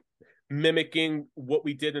just, like, mimicking what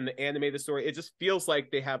we did in the animated story. It just feels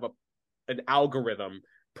like they have an algorithm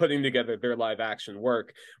putting together their live action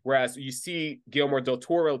work, whereas you see Guillermo del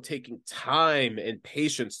Toro taking time and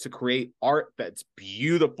patience to create art that's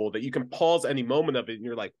beautiful, that you can pause any moment of it and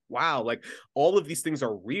you're like, wow, like, all of these things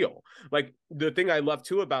are real. Like, the thing I love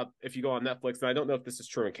too about, if you go on Netflix, and I don't know if this is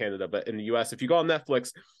true in Canada, but in the US, if you go on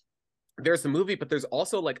Netflix, there's the movie, but there's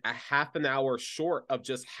also, like, a half an hour short of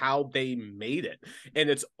just how they made it. And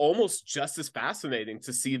it's almost just as fascinating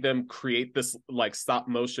to see them create this, like, stop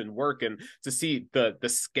motion work, and to see the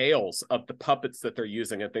scales of the puppets that they're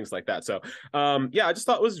using and things like that. So yeah, I just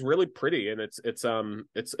thought it was really pretty, and it's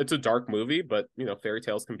a dark movie, but, you know, fairy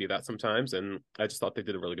tales can be that sometimes, and I just thought they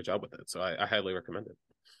did a really good job with it. So I highly recommend it.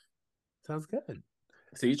 Sounds good.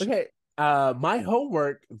 Siege? Okay. My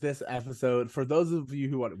homework this episode, for those of you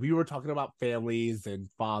who want, we were talking about families and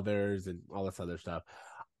fathers and all this other stuff.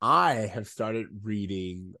 I have started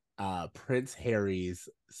reading Prince Harry's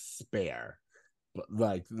Spare,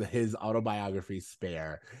 like his autobiography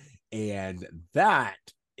Spare, and that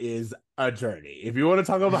is a journey. If you want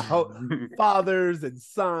to talk about fathers and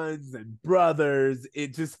sons and brothers,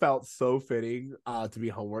 it just felt so fitting to be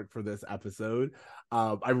homework for this episode.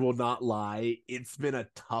 I will not lie, it's been a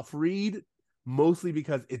tough read, mostly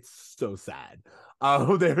because it's so sad.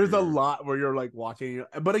 There's a lot where you're like watching,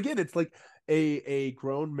 but again, it's like a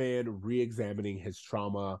grown man re-examining his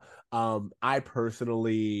trauma. I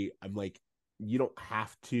personally, I'm like, you don't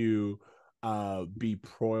have to be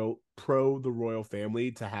pro the royal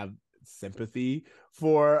family to have sympathy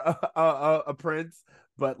for a prince,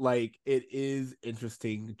 but, like, it is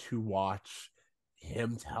interesting to watch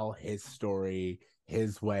him tell his story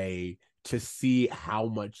his way, to see how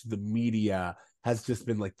much the media has just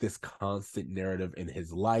been like this constant narrative in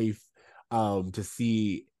his life, to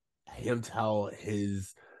see him tell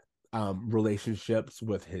his relationships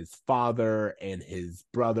with his father and his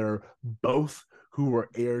brother, both who were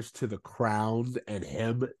heirs to the crown, and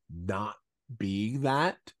him not being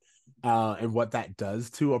that, and what that does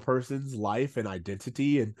to a person's life and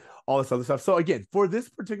identity and all this other stuff. So again, for this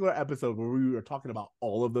particular episode where we were talking about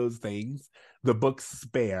all of those things, the book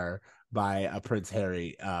Spare by Prince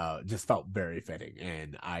Harry just felt very fitting,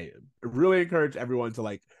 and I really encourage everyone to,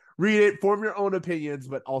 like, read it, form your own opinions,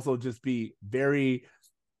 but also just be very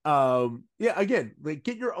yeah, again, like,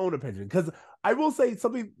 get your own opinion, because I will say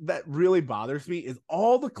something that really bothers me is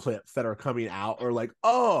all the clips that are coming out are like,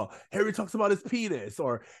 oh, Harry talks about his penis,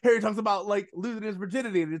 or Harry talks about, like, losing his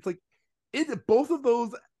virginity, and it's like, in both of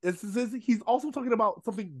those instances, he's also talking about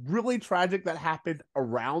something really tragic that happened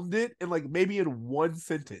around it, and, like, maybe in one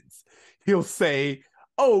sentence he'll say,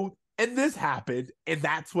 oh, and this happened, and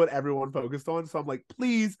that's what everyone focused on. So I'm like,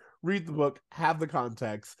 please read the book, have the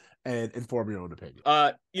context, and inform your own opinion.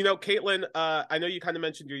 You know, Caitlin, I know you kind of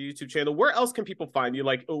mentioned your YouTube channel. Where else can people find you?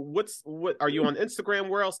 Like, what are you on Instagram?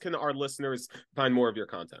 Where else can our listeners find more of your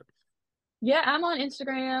content? Yeah, I'm on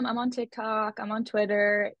Instagram, I'm on TikTok, I'm on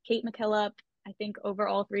Twitter, Kate McKillop, I think over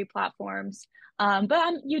all 3 platforms.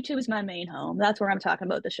 But YouTube is my main home. That's where I'm talking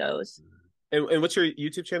about the shows. And what's your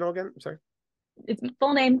YouTube channel again? I'm sorry. It's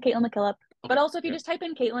full name, Caitlin McKillop. But also, if you just type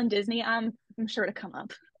in Caitlin Disney, I'm sure to come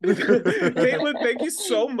up. Caitlin, thank you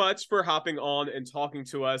so much for hopping on and talking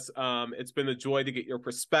to us. It's been a joy to get your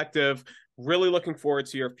perspective. Really looking forward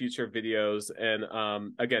to your future videos.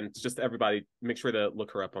 And again, just everybody, make sure to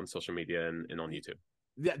look her up on social media and on YouTube.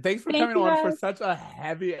 Yeah, thanks for Thank coming you, on for guys. such a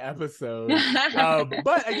heavy episode.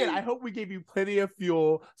 But again, I hope we gave you plenty of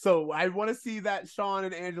fuel. So I want to see that Sean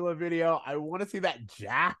and Angela video. I want to see that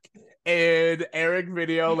Jack and Eric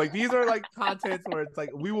video. Like these are like contents where it's like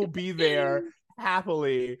we will be there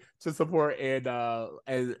happily to support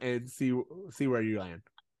and see where you land.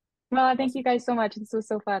 Well, thank you guys so much. This was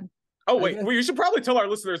so fun. Oh wait, well, you should probably tell our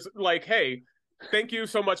listeners, like, hey, thank you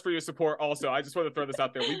so much for your support. Also, I just want to throw this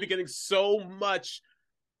out there. We've been getting so much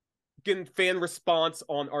fan response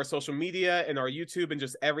on our social media and our YouTube and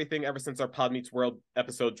just everything ever since our Pod Meets World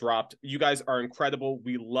episode dropped. You guys are incredible.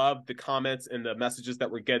 We love the comments and the messages that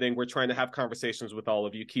we're getting. We're trying to have conversations with all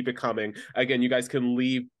of you. Keep it coming. Again, you guys can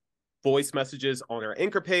leave voice messages on our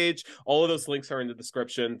Anchor page. All of those links are in the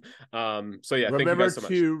description. So yeah, remember thank you guys so much.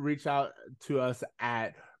 to reach out to us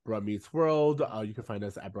at Bruh Meets World. You can find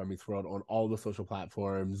us at Bruh Meets World on all the social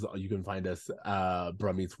platforms. You can find us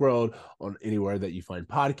Bruh Meets World on anywhere that you find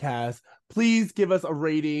podcasts. Please give us a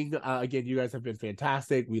rating. Again, you guys have been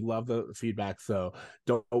fantastic. We love the feedback, so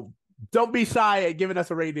don't be shy at giving us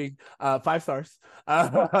a rating. 5 stars.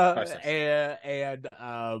 5 stars. And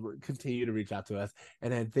continue to reach out to us.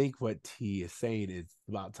 And I think what T is saying is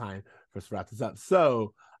about time for us to wrap this up.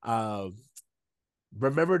 So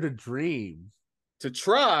remember to dream. To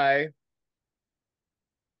try.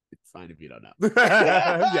 It's fine if you don't know.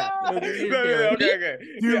 Yeah. Okay.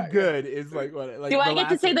 Do good is like what? Like do I get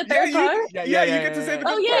to say the third part? You get to say the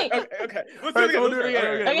good part. Okay. Let's do it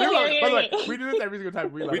again. By the way, we do this every single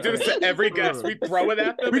time. We do this to every guest. We throw it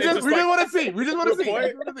at them. We just want to see. We just want to see.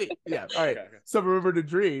 Yeah. All right. Okay. So remember to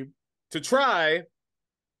dream. To try.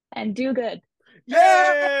 And do good. Yay!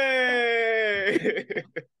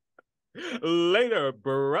 Later,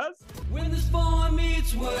 bruh. When this boy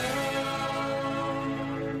meets world.